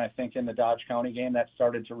zone. I think in the Dodge County game that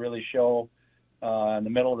started to really show in the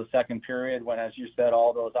middle of the second period when, as you said,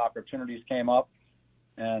 all those opportunities came up.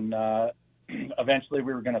 And eventually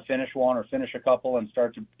we were going to finish one or finish a couple and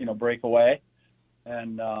start to, break away.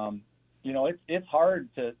 And, it's hard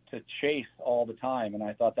to chase all the time. And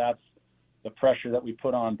I thought that's the pressure that we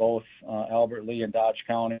put on both Albert Lee and Dodge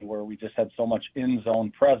County, where we just had so much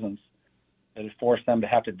in-zone presence that it forced them to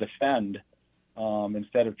have to defend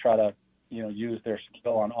instead of try to, use their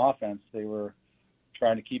skill on offense. They were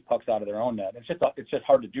trying to keep pucks out of their own net. It's just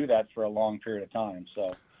hard to do that for a long period of time.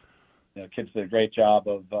 So, kids did a great job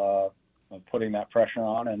of putting that pressure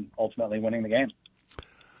on and ultimately winning the game.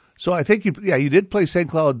 So I think you did play St.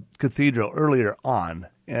 Cloud Cathedral earlier on,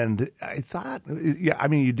 and I thought,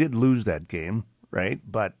 you did lose that game, right?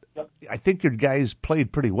 But yep. I think your guys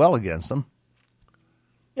played pretty well against them.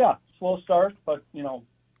 Yeah, slow start, but,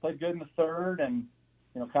 played good in the third and,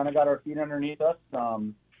 kind of got our feet underneath us.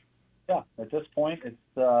 At this point,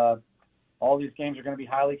 it's all these games are going to be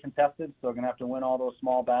highly contested, so we're going to have to win all those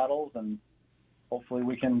small battles, and hopefully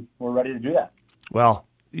we're ready to do that. Well,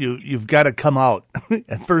 you've got to come out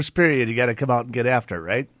at first period. You got to come out and get after it,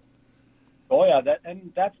 right? Oh yeah,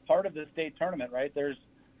 that's part of the state tournament, right? There's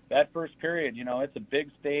that first period. It's a big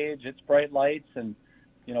stage, it's bright lights, and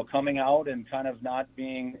coming out and kind of not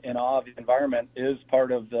being in awe of the environment is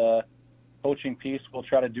part of the coaching piece we'll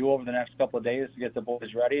try to do over the next couple of days to get the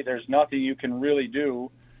boys ready. There's nothing you can really do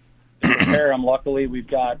to prepare them. Luckily, we've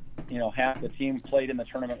got half the team played in the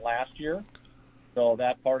tournament last year, so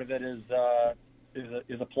that part of it is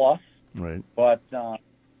a plus. Right. But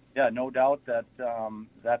no doubt that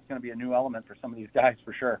that's going to be a new element for some of these guys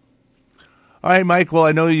for sure. All right, Mike. Well,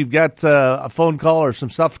 I know you've got a phone call or some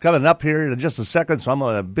stuff coming up here in just a second, so I'm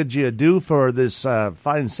going to bid you adieu for this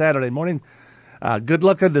fine Saturday morning. Good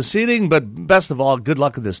luck in the seeding, but best of all, good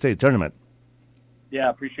luck in the state tournament. Yeah,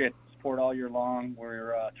 appreciate the support all year long.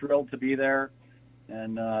 We're thrilled to be there,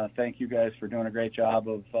 and thank you guys for doing a great job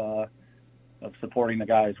of supporting the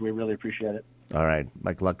guys. We really appreciate it. All right,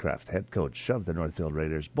 Mike Luckcraft, head coach of the Northfield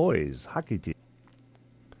Raiders boys hockey team.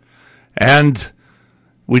 And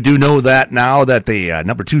We do know that now that the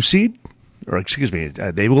number 2 seed,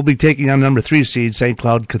 they will be taking on number 3 seed St.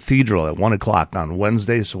 Cloud Cathedral at 1 o'clock on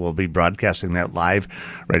Wednesday, so we'll be broadcasting that live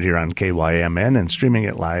right here on KYMN and streaming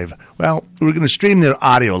it live. Well, we're going to stream the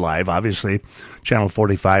audio live, obviously. Channel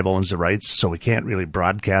 45 owns the rights, so we can't really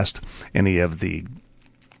broadcast any of the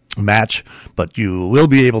match, but you will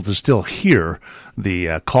be able to still hear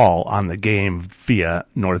the call on the game via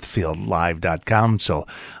northfieldlive.com. So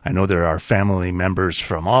I know there are family members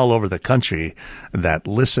from all over the country that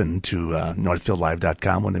listen to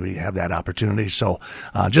northfieldlive.com when we have that opportunity. So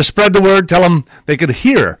just spread the word. Tell them they could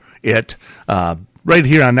hear it right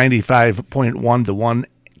here on 95.1 to 1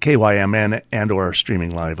 KYMN and or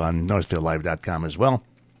streaming live on northfieldlive.com as well.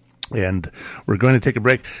 And we're going to take a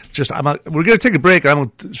break. We're going to take a break. I'm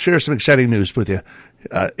going to share some exciting news with you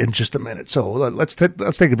in just a minute. So let's take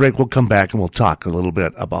a break. We'll come back and we'll talk a little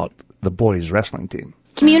bit about the boys wrestling team.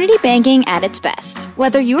 Community banking at its best.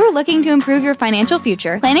 Whether you are looking to improve your financial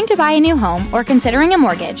future, planning to buy a new home, or considering a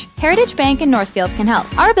mortgage, Heritage Bank in Northfield can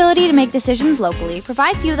help. Our ability to make decisions locally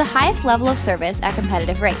provides you the highest level of service at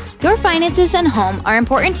competitive rates. Your finances and home are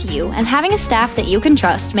important to you, and having a staff that you can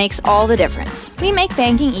trust makes all the difference. We make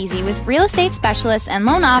banking easy with real estate specialists and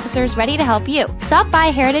loan officers ready to help you. Stop by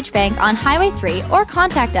Heritage Bank on Highway 3 or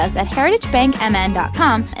contact us at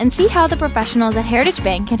heritagebankmn.com and see how the professionals at Heritage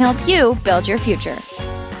Bank can help you build your future.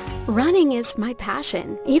 Running is my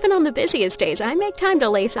passion. Even on the busiest days, I make time to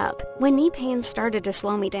lace up. When knee pain started to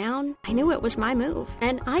slow me down, I knew it was my move,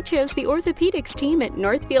 and I chose the orthopedics team at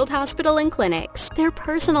Northfield Hospital and Clinics. Their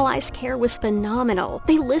personalized care was phenomenal.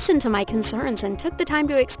 They listened to my concerns and took the time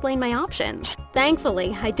to explain my options.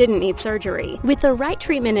 Thankfully, I didn't need surgery. With the right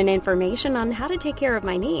treatment and information on how to take care of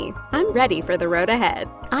my knee, I'm ready for the road ahead.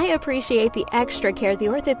 I appreciate the extra care the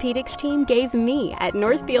orthopedics team gave me at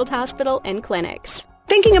Northfield Hospital and Clinics.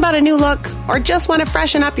 Thinking about a new look or just want to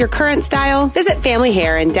freshen up your current style? Visit Family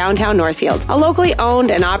Hair in downtown Northfield, a locally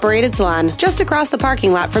owned and operated salon just across the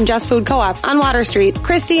parking lot from Just Food Co-op on Water Street.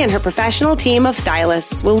 Christy and her professional team of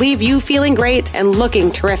stylists will leave you feeling great and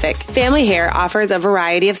looking terrific. Family Hair offers a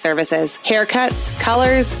variety of services: haircuts,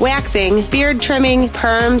 colors, waxing, beard trimming,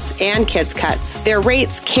 perms, and kids cuts. Their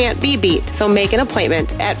rates can't be beat, so make an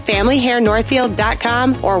appointment at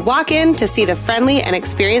familyhairnorthfield.com or walk in to see the friendly and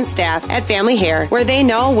experienced staff at Family Hair, where they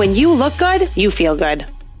know when you look good, you feel good.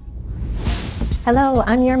 Hello,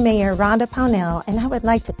 I'm your Mayor, Rhonda Pownell, and I would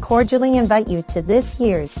like to cordially invite you to this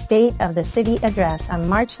year's State of the City address on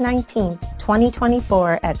March 19th,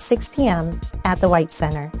 2024 at 6 p.m. at the White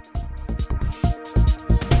Center.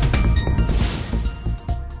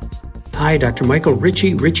 Hi, Dr. Michael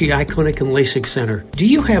Ritchie Eye Clinic and LASIK Center. Do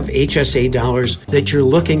you have HSA dollars that you're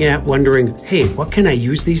looking at wondering, hey, what can I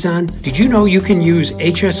use these on? Did you know you can use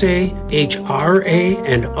HSA, HRA,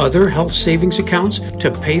 and other health savings accounts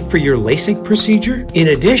to pay for your LASIK procedure? In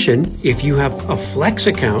addition, if you have a Flex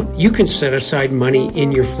account, you can set aside money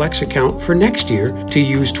in your Flex account for next year to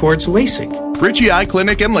use towards LASIK. Ritchie Eye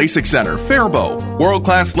Clinic and LASIK Center, Faribault.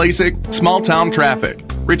 World-class LASIK, small-town traffic.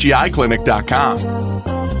 RitchieEyeClinic.com.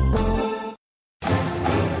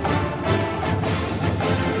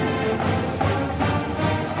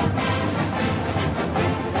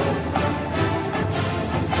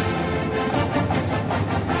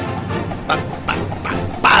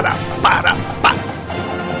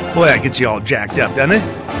 Boy, that gets you all jacked up, doesn't it?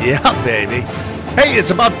 Yeah, baby. Hey, it's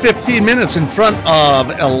about 15 minutes in front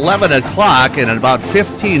of 11 o'clock, and in about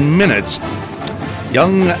 15 minutes,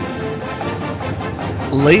 young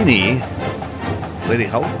Lady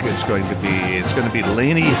Hauk is going to be, it's going to be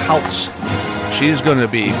Lainey Houts. She's going to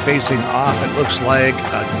be facing off, it looks like,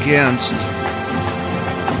 against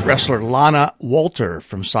wrestler Lana Walter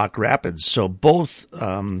from Sauk Rapids. So both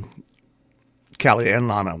Callie and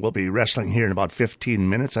Lana will be wrestling here in about 15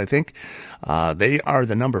 minutes, I think. They are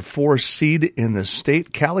the number 4 seed in the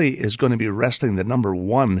state. Callie is going to be wrestling the number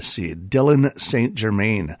 1 seed, Dylan St.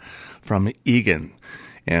 Germain from Egan.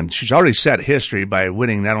 And she's already set history by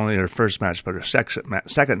winning not only her first match, but her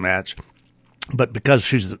second match. But because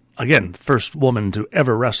she's, again, the first woman to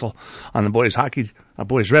ever wrestle on the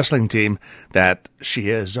boys wrestling team, that she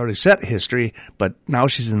has already set history, but now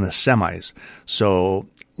she's in the semis. So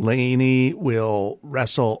Lainey will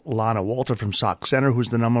wrestle Lana Walter from Sauk Center, who's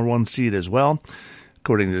the number 1 seed as well.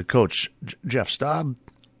 According to Coach Jeff Staub,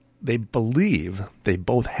 they believe they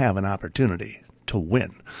both have an opportunity to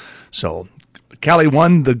win. So Callie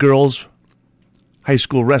won the girls' high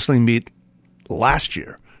school wrestling meet last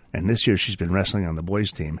year, and this year she's been wrestling on the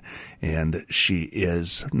boys' team, and she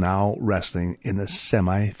is now wrestling in the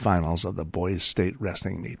semifinals of the boys' state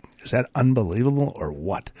wrestling meet. Is that unbelievable or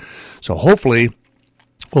what? So hopefully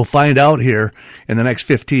We'll find out here in the next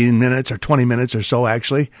 15 minutes or 20 minutes or so,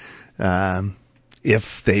 actually,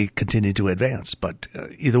 if they continue to advance. But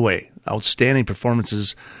either way, outstanding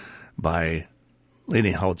performances by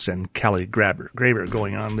Lady Houts and Caley Graber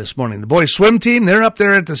going on this morning. The boys swim team, they're up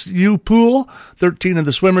there at the U pool. 13 of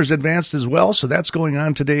the swimmers advanced as well, so that's going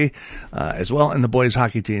on today as well. And the boys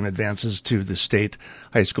hockey team advances to the state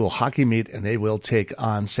high school hockey meet, and they will take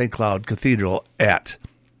on St. Cloud Cathedral at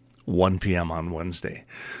 1 p.m. on Wednesday.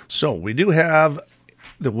 So we do have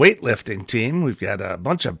the weightlifting team. We've got a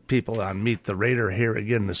bunch of people on Meet the Raider here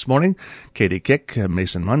again this morning. Katie Kick,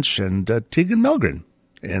 Mason Munch, and Tegan Melgren.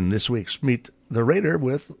 And this week's Meet the Raider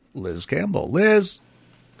with Liz Campbell. Liz.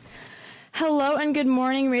 Hello and good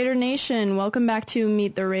morning, Raider Nation. Welcome back to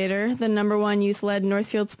Meet the Raider, the #1 youth-led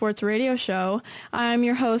Northfield sports radio show. I'm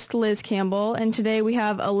your host, Liz Campbell, and today we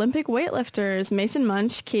have Olympic weightlifters Mason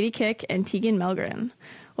Munch, Katie Kick, and Tegan Melgren.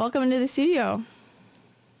 Welcome into the studio.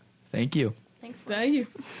 Thank you. Thanks. Thank you.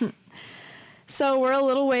 So we're a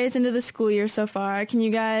little ways into the school year so far. Can you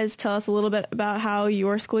guys tell us a little bit about how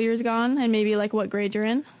your school year's gone and maybe like what grade you're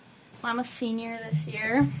in? Well, I'm a senior this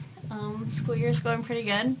year. School year's going pretty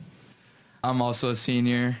good. I'm also a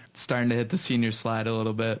senior, starting to hit the senior slide a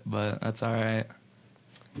little bit, but that's all right.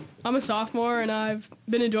 I'm a sophomore, and I've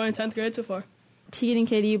been enjoying 10th grade so far. Tegan and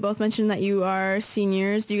Katie, you both mentioned that you are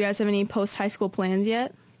seniors. Do you guys have any post-high school plans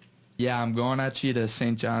yet? Yeah, I'm going actually to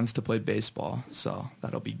St. John's to play baseball, so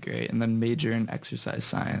that'll be great. And then major in exercise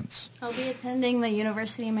science. I'll be attending the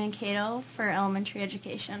University of Mankato for elementary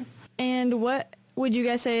education. And what would you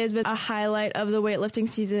guys say has been a highlight of the weightlifting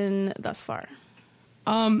season thus far?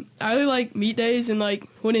 I really like meet days and like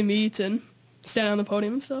winning meets and standing on the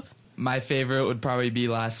podium and stuff. My favorite would probably be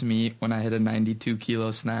last meet when I hit a 92-kilo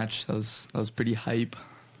snatch. That was pretty hype.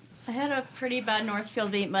 I had a pretty bad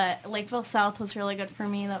Northfield meet, but Lakeville South was really good for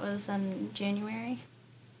me. That was in January.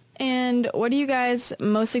 And what are you guys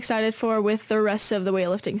most excited for with the rest of the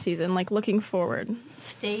weightlifting season, like looking forward?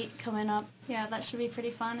 State coming up. Yeah, that should be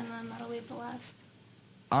pretty fun, and then that'll be the last.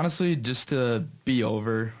 Honestly, just to be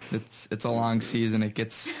over. It's a long season. It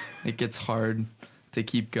gets hard to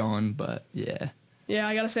keep going, but yeah. Yeah,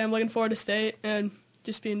 I gotta say I'm looking forward to state and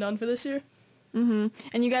just being done for this year. Mm-hmm.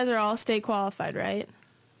 And you guys are all state qualified, right?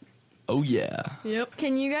 Oh, yeah. Yep.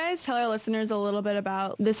 Can you guys tell our listeners a little bit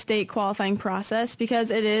about the state qualifying process?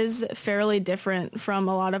 Because it is fairly different from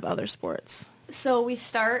a lot of other sports. So we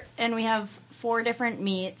start and we have 3 different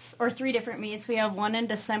meets. We have one in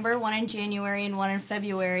December, one in January, and one in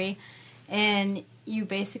February. And you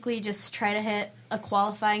basically just try to hit a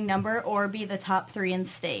qualifying number or be the top 3 in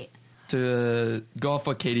state. To go off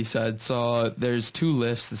what Katie said, so there's 2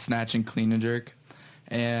 lifts, the snatch and clean and jerk.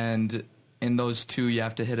 And in those 2, you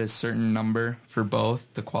have to hit a certain number for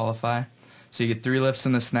both to qualify. So you get 3 lifts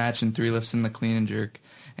in the snatch and 3 lifts in the clean and jerk.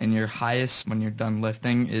 And your highest when you're done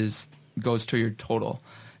lifting goes to your total.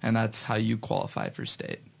 And that's how you qualify for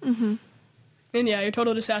state. Mm-hmm. And yeah, your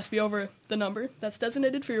total just has to be over the number that's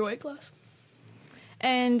designated for your weight class.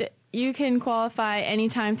 And you can qualify any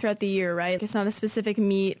time throughout the year, right? It's not a specific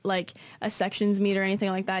meet, like a sections meet or anything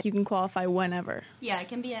like that. You can qualify whenever. Yeah, it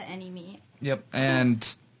can be at any meet. Yep,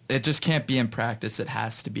 and it just can't be in practice. It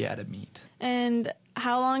has to be at a meet. And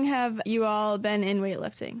how long have you all been in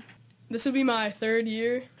weightlifting? This will be my 3rd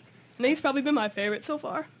year. I think it's probably been my favorite so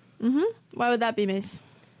far. Mm-hmm. Why would that be, Mace?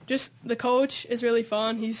 Just the coach is really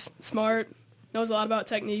fun. He's smart, knows a lot about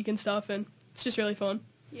technique and stuff, and it's just really fun.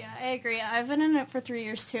 Yeah, I agree. I've been in it for 3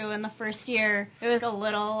 years, too, and the first year it was a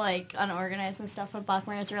little, unorganized and stuff, but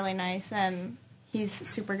Bachmer is really nice, and he's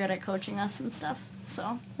super good at coaching us and stuff,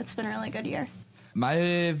 so it's been a really good year.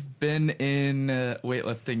 I've been in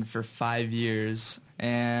weightlifting for 5 years,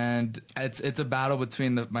 and it's a battle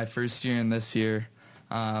between my first year and this year.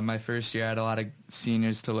 My first year I had a lot of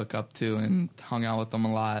seniors to look up to and hung out with them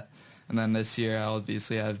a lot, and then this year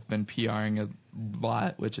obviously I've been PRing a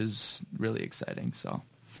lot, which is really exciting. So,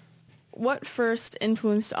 what first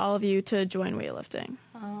influenced all of you to join weightlifting?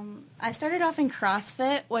 I started off in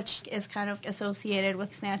CrossFit, which is kind of associated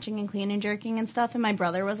with snatching and clean and jerking and stuff, and my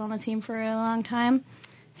brother was on the team for a long time,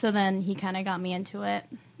 so then he kind of got me into it.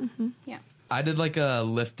 Mm-hmm. Yeah. I did a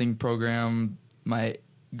lifting program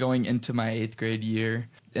going into my 8th grade year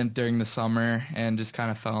and during the summer, and just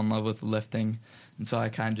kind of fell in love with lifting, and so I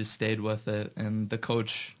kind of just stayed with it, and the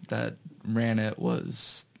coach that ran it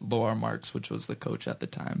was Laura Marks, which was the coach at the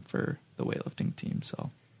time for the weightlifting team.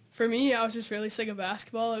 So for me, I was just really sick of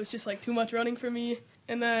basketball. It was just too much running for me.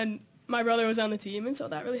 And then my brother was on the team, and so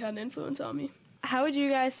that really had an influence on me. How would you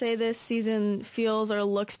guys say this season feels or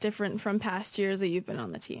looks different from past years that you've been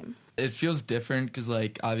on the team? It feels different because,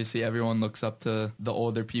 like, obviously everyone looks up to the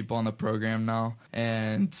older people on the program now,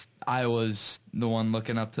 and I was the one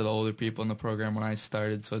looking up to the older people in the program when I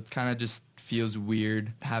started, so it kind of just feels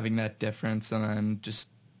weird having that difference, and then just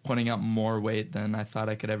putting up more weight than I thought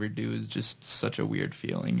I could ever do is just such a weird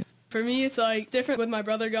feeling. For me, it's like different with my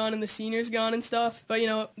brother gone and the seniors gone and stuff, but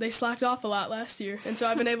they slacked off a lot last year, and so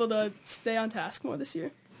I've been able to stay on task more this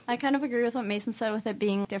year. I kind of agree with what Mason said with it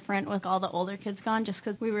being different with all the older kids gone, just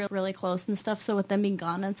because we were really close and stuff. So with them being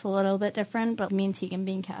gone, it's a little bit different. But me and Tegan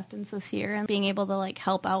being captains this year and being able to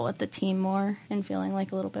help out with the team more and feeling a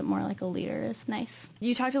little bit more like a leader is nice.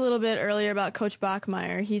 You talked a little bit earlier about Coach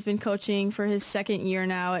Bachmeyer. He's been coaching for his second year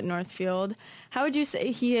now at Northfield. How would you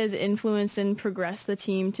say he has influenced and progressed the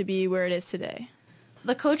team to be where it is today?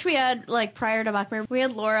 The coach we had, prior to Bachmeyer, we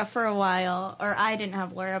had Laura for a while, or I didn't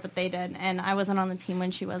have Laura, but they did, and I wasn't on the team when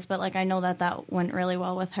she was, but, I know that went really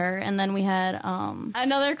well with her. And then we had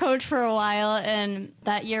another coach for a while, and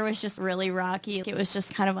that year was just really rocky. It was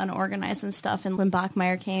just kind of unorganized and stuff, and when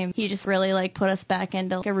Bachmeyer came, he just really, put us back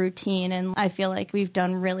into a routine, and I feel like we've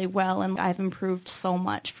done really well, and I've improved so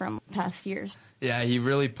much from past years. Yeah, he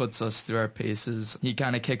really puts us through our paces. He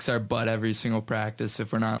kind of kicks our butt every single practice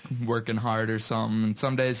if we're not working hard or something. And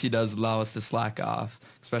some days he does allow us to slack off,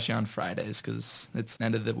 especially on Fridays because it's the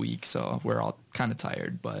end of the week, so we're all kind of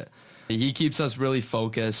tired. But he keeps us really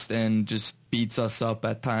focused and just beats us up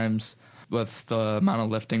at times with the amount of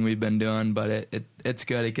lifting we've been doing. But it's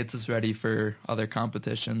good. It gets us ready for other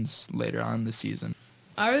competitions later on in the season.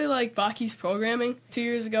 I really like Baki's programming. 2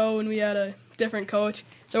 years ago when we had a different coach,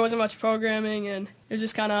 there wasn't much programming and it was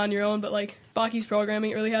just kind of on your own, but Baki's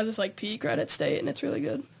programming, it really has us peak right at state, and it's really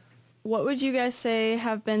good. What would you guys say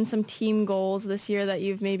have been some team goals this year that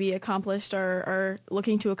you've maybe accomplished or are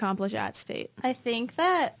looking to accomplish at state? I think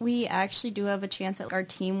that we actually do have a chance at our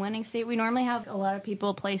team winning state. We normally have a lot of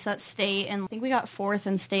people place at state, and I think we got 4th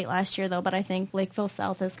in state last year, though, but I think Lakeville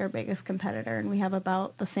South is our biggest competitor, and we have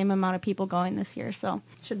about the same amount of people going this year, so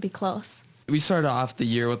it should be close. We started off the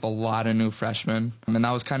year with a lot of new freshmen, and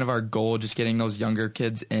that was kind of our goal, just getting those younger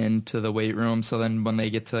kids into the weight room so then when they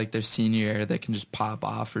get to their senior year, they can just pop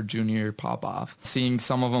off, or junior year pop off. Seeing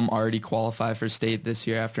some of them already qualify for state this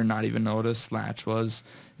year after not even noticed Latch was,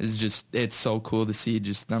 it's so cool to see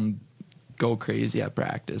just them go crazy at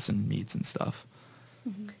practice and meets and stuff.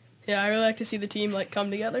 Mm-hmm. Yeah, I really like to see the team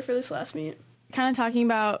come together for this last meet. Kind of talking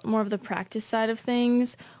about more of the practice side of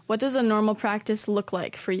things, what does a normal practice look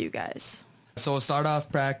like for you guys? So we'll start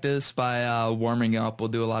off practice by warming up. We'll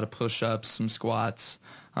do a lot of push-ups, some squats,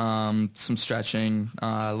 some stretching,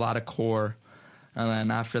 a lot of core. And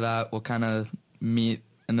then after that, we'll kind of meet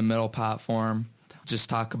in the middle platform, just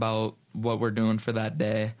talk about what we're doing for that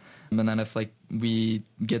day. And then if we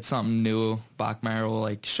get something new, Bachmeyer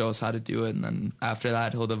will show us how to do it. And then after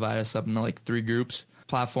that, he'll divide us up into 3 groups: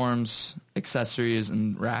 platforms, accessories,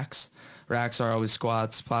 and racks. Racks are always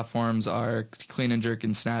squats, platforms are clean and jerk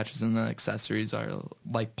and snatches, and the accessories are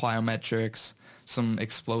plyometrics, some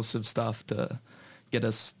explosive stuff to get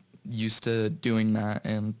us used to doing that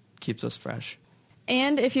and keeps us fresh.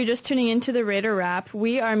 And if you're just tuning into the Raider Wrap,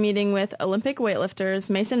 we are meeting with Olympic weightlifters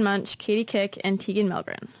Mason Munch, Katie Kick, and Tegan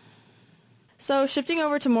Melgren. So shifting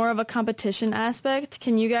over to more of a competition aspect,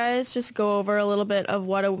 can you guys just go over a little bit of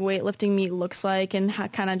what a weightlifting meet looks like and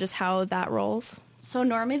kind of just how that rolls? So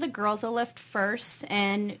normally the girls will lift first,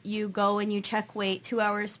 and you go and you check weight 2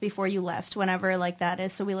 hours before you lift, whenever that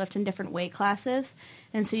is. So we lift in different weight classes.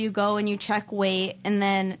 And so you go and you check weight, and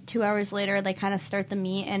then 2 hours later they kind of start the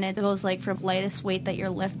meet, and it goes from lightest weight that you're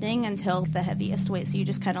lifting until the heaviest weight. So you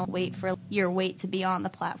just kind of wait for your weight to be on the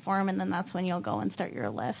platform, and then that's when you'll go and start your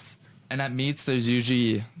lifts. And at meets, there's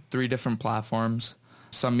usually 3 different platforms.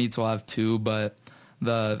 Some meets will have 2, but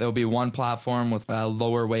there'll be 1 platform with a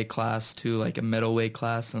lower weight class to a middle weight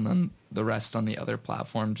class, and then the rest on the other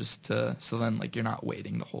platform so then you're not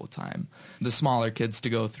waiting the whole time. The smaller kids to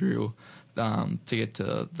go through to get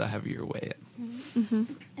to the heavier weight. Mm-hmm.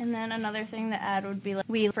 And then another thing to add would be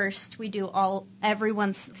we do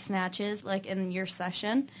everyone's snatches in your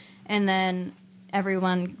session, and then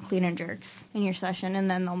everyone clean and jerks in your session, and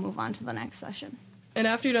then they'll move on to the next session. And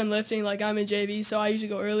after you're done lifting, I'm in JV, so I usually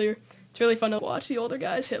go earlier. It's really fun to watch the older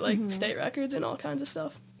guys hit state records and all kinds of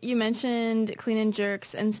stuff. You mentioned clean and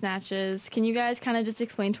jerks and snatches. Can you guys kind of just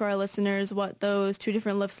explain to our listeners what those 2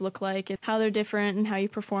 different lifts look like and how they're different and how you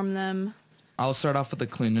perform them? I'll start off with the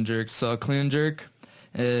clean and jerk. So a clean and jerk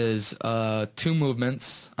is 2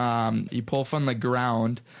 movements. You pull from the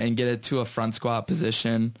ground and get it to a front squat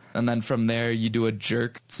position, and then from there you do a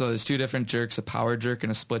jerk. So there's 2 different jerks, a power jerk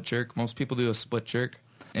and a split jerk. Most people do a split jerk,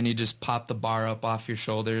 and you just pop the bar up off your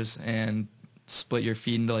shoulders and split your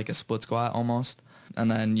feet into like a split squat almost. And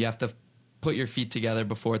then you have to put your feet together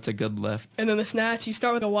before it's a good lift. And then the snatch, you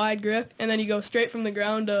start with a wide grip, and then you go straight from the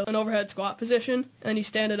ground to an overhead squat position, and then you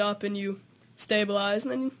stand it up and you stabilize,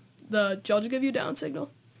 and then the judge will give you a down signal.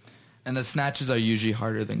 And the snatches are usually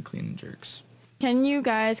harder than clean and jerks. Can you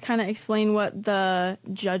guys kind of explain what the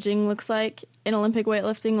judging looks like in Olympic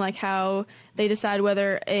weightlifting, like how they decide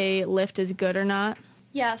whether a lift is good or not?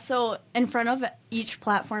 Yeah, so in front of each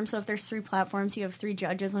platform, so if there's 3 platforms, you have 3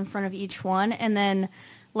 judges in front of each one, and then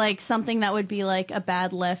like something that would be like a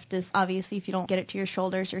bad lift is obviously if you don't get it to your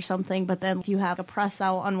shoulders or something, but then if you have a press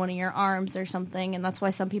out on one of your arms or something, and that's why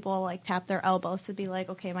some people like tap their elbows to be like,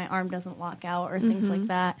 okay, my arm doesn't lock out or things like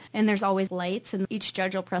that. And there's always lights, and each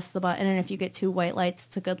judge will press the button, and if you get 2 white lights,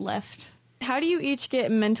 it's a good lift. How do you each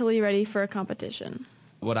get mentally ready for a competition?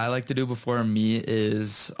 What I like to do before a meet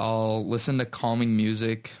is I'll listen to calming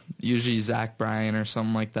music, usually Zach Bryan or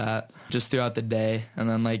something like that, just throughout the day. And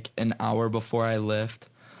then like an hour before I lift,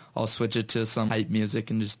 I'll switch it to some hype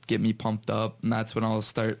music and just get me pumped up. And that's when I'll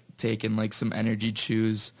start taking like some energy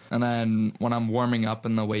chews. And then when I'm warming up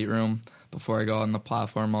in the weight room, before I go on the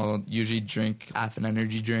platform, I'll usually drink half an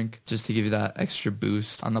energy drink just to give you that extra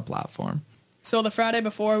boost on the platform. So the Friday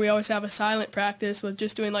before, we always have a silent practice with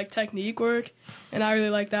just doing like technique work, and I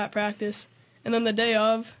really like that practice. And then the day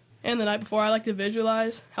of and the night before, I like to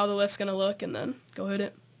visualize how the lift's going to look and then go hit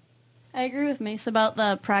it. I agree with Mace about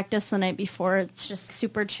the practice the night before. It's just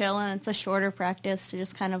super chill, and it's a shorter practice to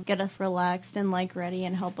just kind of get us relaxed and like ready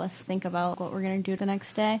and help us think about what we're going to do the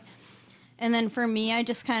next day. And then for me, I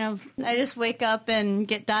just wake up and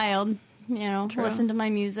get dialed. You know, listen to my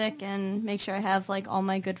music and make sure I have like all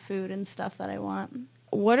my good food and stuff that I want.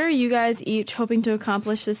 What are you guys each hoping to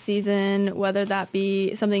accomplish this season, whether that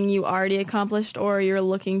be something you already accomplished or you're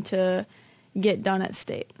looking to get done at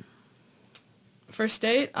state? For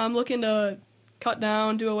state, I'm looking to cut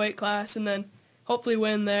down, do a weight class, and then hopefully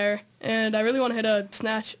win there. And I really want to hit a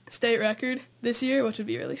snatch state record this year, which would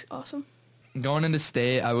be really awesome. Going into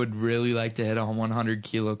state, I would really like to hit a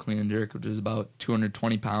 100-kilo clean and jerk, which is about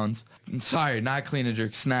 220 pounds. Sorry, not clean and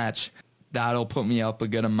jerk, snatch. That'll put me up a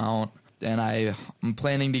good amount. And I'm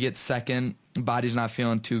planning to get second. Body's not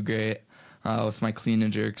feeling too great with my clean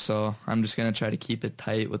and jerk, so I'm just going to try to keep it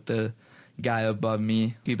tight with the guy above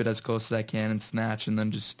me, keep it as close as I can in snatch, and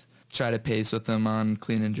then just try to pace with him on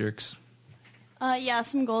clean and jerks.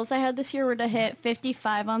 Some goals I had this year were to hit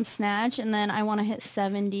 55 on snatch, and then I want to hit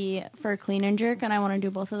 70 for clean and jerk, and I want to do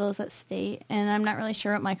both of those at state. And I'm not really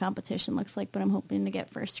sure what my competition looks like, but I'm hoping to get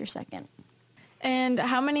first or second. And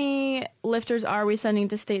how many lifters are we sending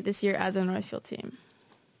to state this year as a Northfield team?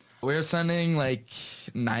 We're sending like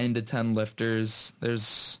 9 to 10 lifters.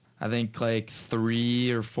 There's, I think, like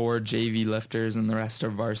 3 or 4 JV lifters, and the rest are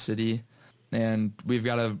varsity. And we've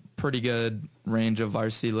got a pretty good range of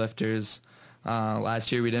varsity lifters.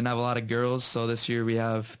 Last year we didn't have a lot of girls, so this year we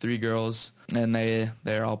have 3 girls, and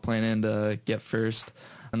they're all planning to get first.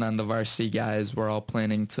 And then the varsity guys, we're all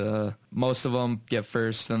planning to, most of them get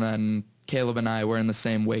first, and then Caleb and I, we're in the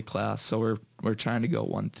same weight class, so we're trying to go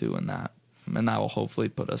 1-2 in that. And that will hopefully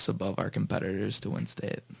put us above our competitors to win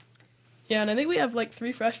state. Yeah, and I think we have like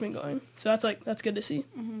 3 freshmen going, so that's good to see.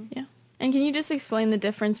 Mm-hmm. Yeah. And can you just explain the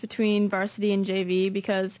difference between varsity and JV,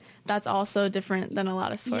 because that's also different than a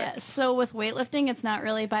lot of sports? Yeah, so with weightlifting, it's not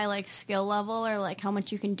really by like skill level or like how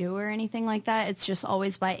much you can do or anything like that. It's just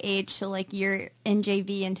always by age. So like you're in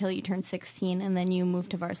JV until you turn 16, and then you move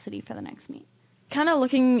to varsity for the next meet. Kind of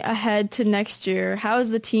looking ahead to next year, how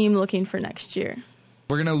is the team looking for next year?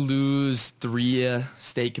 We're going to lose 3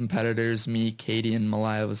 state competitors, me, Katie, and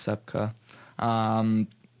Malaya Vasepka,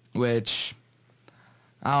 which...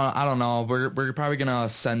 I don't know. We're probably going to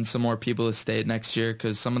send some more people to state next year,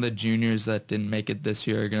 because some of the juniors that didn't make it this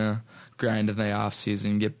year are going to grind in the off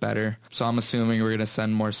season and get better. So I'm assuming we're going to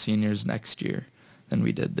send more seniors next year than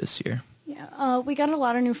we did this year. Yeah, we got a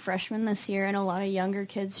lot of new freshmen this year and a lot of younger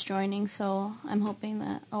kids joining, so I'm hoping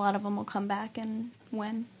that a lot of them will come back and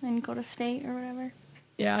win and go to state or whatever.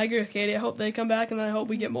 Yeah, I agree with Katie. I hope they come back, and then I hope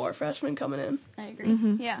we get more freshmen coming in. I agree.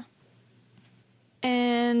 Mm-hmm. Yeah.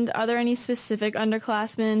 And are there any specific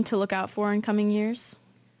underclassmen to look out for in coming years?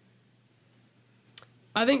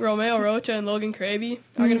 I think Romeo Rocha and Logan Kraby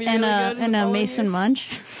are going to be really good. And Mason years.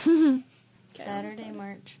 Munch. Saturday,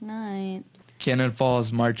 March 9th. Cannon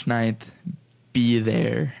Falls, March 9th. Be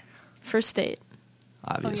there. For state.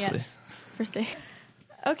 Obviously. Oh, yes. For state.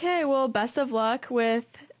 Okay, well, best of luck with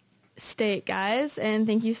state, guys, and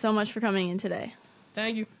thank you so much for coming in today.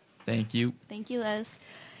 Thank you. Thank you. Thank you, Liz.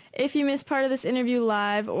 If you missed part of this interview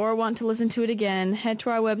live or want to listen to it again, head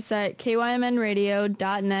to our website,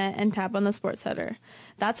 kymnradio.net, and tap on the Sports Header.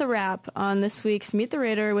 That's a wrap on this week's Meet the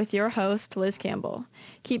Raider with your host, Liz Campbell.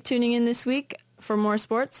 Keep tuning in this week for more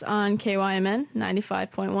sports on KYMN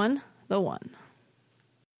 95.1, The One.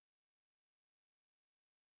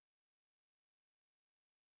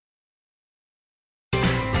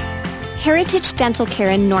 Heritage Dental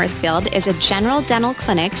Care in Northfield is a general dental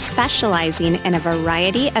clinic specializing in a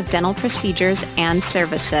variety of dental procedures and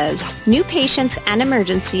services. New patients and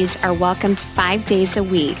emergencies are welcomed 5 days a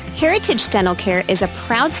week. Heritage Dental Care is a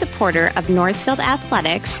proud supporter of Northfield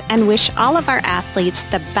Athletics and wish all of our athletes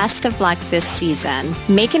the best of luck this season.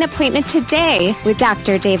 Make an appointment today with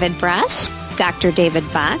Dr. David Bress, Dr. David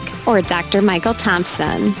Buck, or Dr. Michael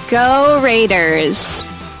Thompson. Go Raiders!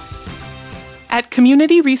 At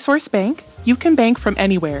Community Resource Bank, you can bank from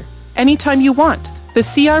anywhere, anytime you want. The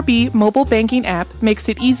CRB mobile banking app makes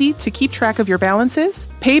it easy to keep track of your balances,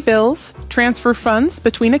 pay bills, transfer funds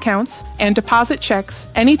between accounts, and deposit checks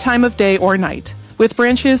any time of day or night. With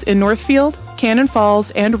branches in Northfield, Cannon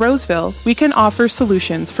Falls, and Roseville, we can offer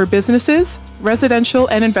solutions for businesses, residential,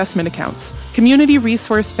 and investment accounts. Community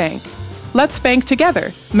Resource Bank. Let's bank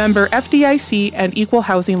together. Member FDIC and Equal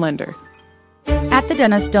Housing Lender. At the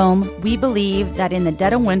Dentist Dome, we believe that in the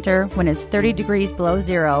dead of winter, when it's 30 degrees below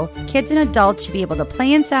zero, kids and adults should be able to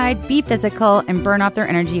play inside, be physical, and burn off their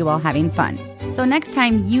energy while having fun. So next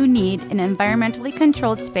time you need an environmentally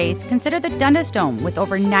controlled space, consider the Dentist Dome with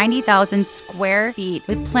over 90,000 square feet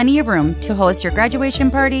with plenty of room to host your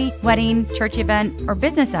graduation party, wedding, church event, or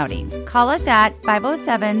business outing. Call us at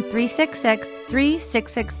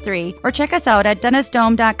 507-366-3663 or check us out at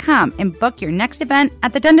dentistdome.com and book your next event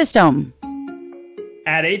at the Dentist Dome.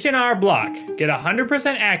 At H&R Block, get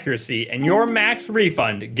 100% accuracy and your max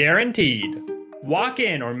refund guaranteed. Walk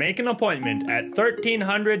in or make an appointment at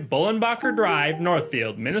 1300 Bullenbacher Drive,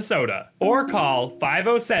 Northfield, Minnesota, or call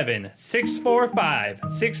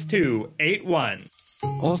 507-645-6281.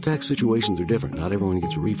 All tax situations are different. Not everyone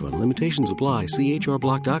gets a refund. Limitations apply. See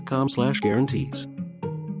hrblock.com/guarantees.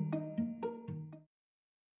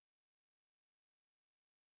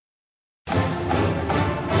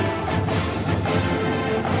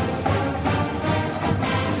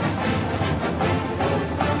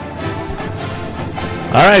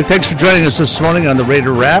 All right, thanks for joining us this morning on the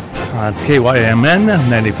Raider Wrap on KYMN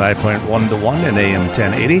 95.1 to 1 and AM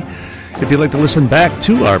 1080. If you'd like to listen back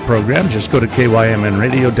to our program, just go to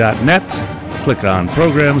kymnradio.net, click on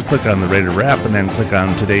programs, click on the Raider Wrap, and then click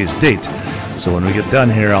on today's date. So when we get done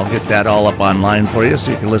here, I'll get that all up online for you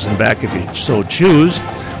so you can listen back if you so choose.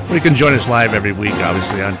 Or you can join us live every week,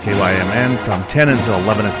 obviously, on KYMN from 10 until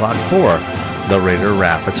 11 o'clock for the Raider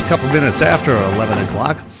Wrap. It's a couple minutes after 11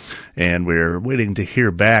 o'clock. And we're waiting to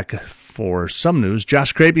hear back for some news.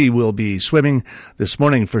 Josh Krabe will be swimming this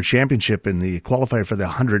morning for championship in the qualifier for the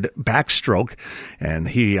 100 backstroke. And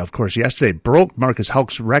he, of course, yesterday broke Marcus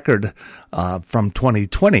Houck's record from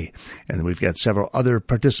 2020. And we've got several other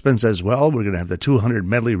participants as well. We're going to have the 200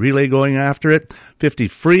 medley relay going after it, 50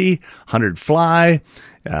 free, 100 fly,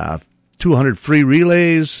 200 free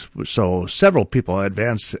relays, so several people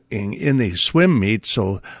advanced in the swim meet.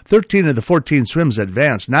 So 13 of the 14 swims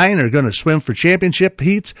advanced. 9 are going to swim for championship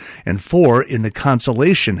heats and 4 in the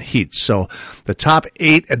consolation heats. So the top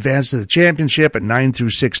 8 advance to the championship and 9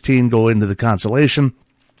 through 16 go into the consolation.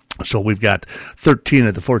 So we've got 13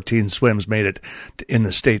 of the 14 swims made it in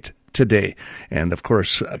the state today. And of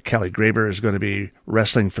course, Caley Graber is going to be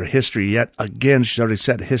wrestling for history yet again. She's already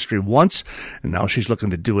set history once, and now she's looking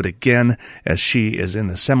to do it again as she is in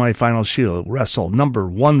the semifinals. She'll wrestle number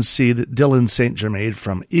 1 seed Dylan St. Germain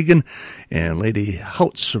from Egan, and Lady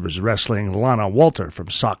Houts was wrestling Lana Walter from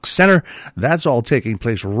Sauk Center. That's all taking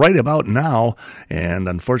place right about now, and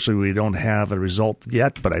unfortunately we don't have a result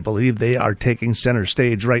yet, but I believe they are taking center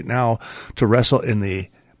stage right now to wrestle in the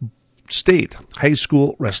State High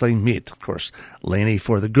School Wrestling Meet. Of course, Laney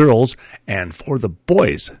for the girls, and for the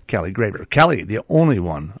boys, Caley Graber. Caley, the only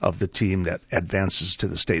one of the team that advances to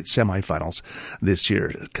the state semifinals this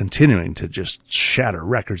year, continuing to just shatter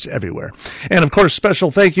records everywhere. And of course,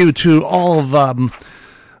 special thank you to all of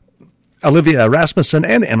Olivia Rasmussen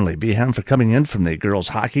and Emily Beham for coming in from the girls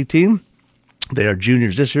hockey team. They are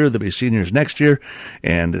juniors this year. They'll be seniors next year.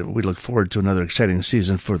 And we look forward to another exciting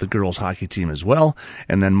season for the girls hockey team as well.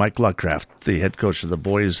 And then Mike Luckcraft, the head coach of the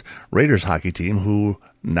boys Raiders hockey team, who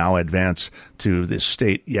now advance to the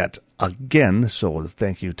state yet again. So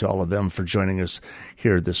thank you to all of them for joining us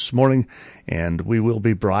here this morning. And we will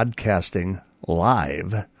be broadcasting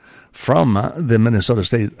live from the Minnesota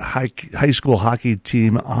State High School Hockey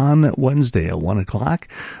Team on Wednesday at 1 o'clock.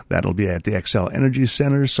 That'll be at the XL Energy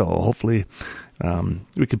Center, so hopefully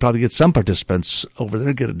we could probably get some participants over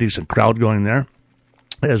there, get a decent crowd going there,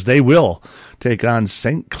 as they will take on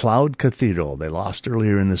St. Cloud Cathedral. They lost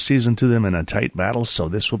earlier in the season to them in a tight battle, so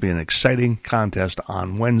this will be an exciting contest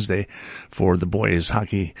on Wednesday for the boys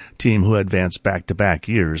hockey team who advanced back-to-back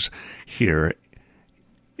years here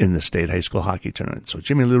in the State High School Hockey Tournament. So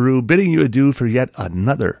Jimmy LaRue bidding you adieu for yet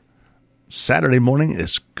another Saturday morning.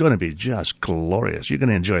 It's going to be just glorious. You're going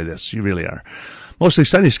to enjoy this. You really are. Mostly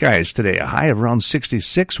sunny skies today, a high of around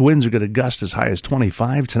 66. Winds are going to gust as high as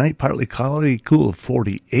 25. Tonight, partly cloudy, cool of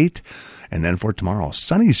 48. And then for tomorrow,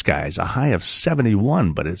 sunny skies, a high of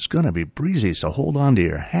 71, but it's going to be breezy, so hold on to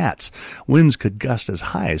your hats. Winds could gust as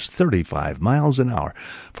high as 35 miles an hour.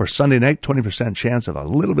 For Sunday night, 20% chance of a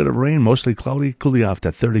little bit of rain, mostly cloudy, cooling off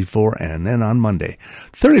to 34. And then on Monday,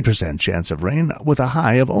 30% chance of rain with a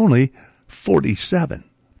high of only 47,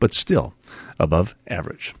 but still above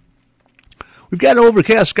average. We've got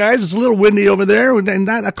overcast skies. It's a little windy over there, and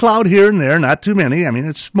not a cloud here and there, not too many. I mean,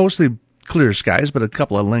 it's mostly clear skies, but a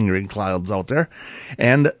couple of lingering clouds out there.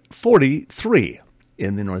 And 43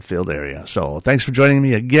 in the Northfield area. So thanks for joining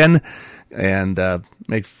me again, and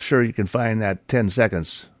make sure you can find that 10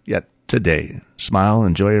 seconds yet today. Smile,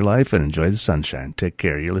 enjoy your life, and enjoy the sunshine. Take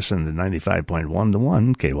care. You're listening to 95.1 to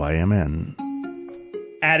 1 KYMN.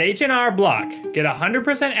 At H&R Block, get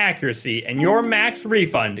 100% accuracy and your max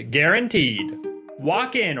refund guaranteed.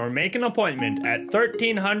 Walk in or make an appointment at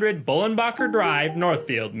 1300 Bullenbacher Drive,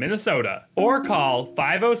 Northfield, Minnesota, or call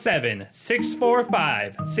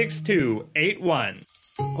 507-645-6281.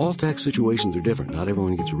 All tax situations are different. Not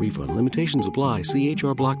everyone gets a refund. Limitations apply. See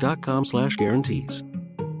hrblock.com/guarantees.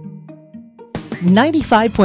 95.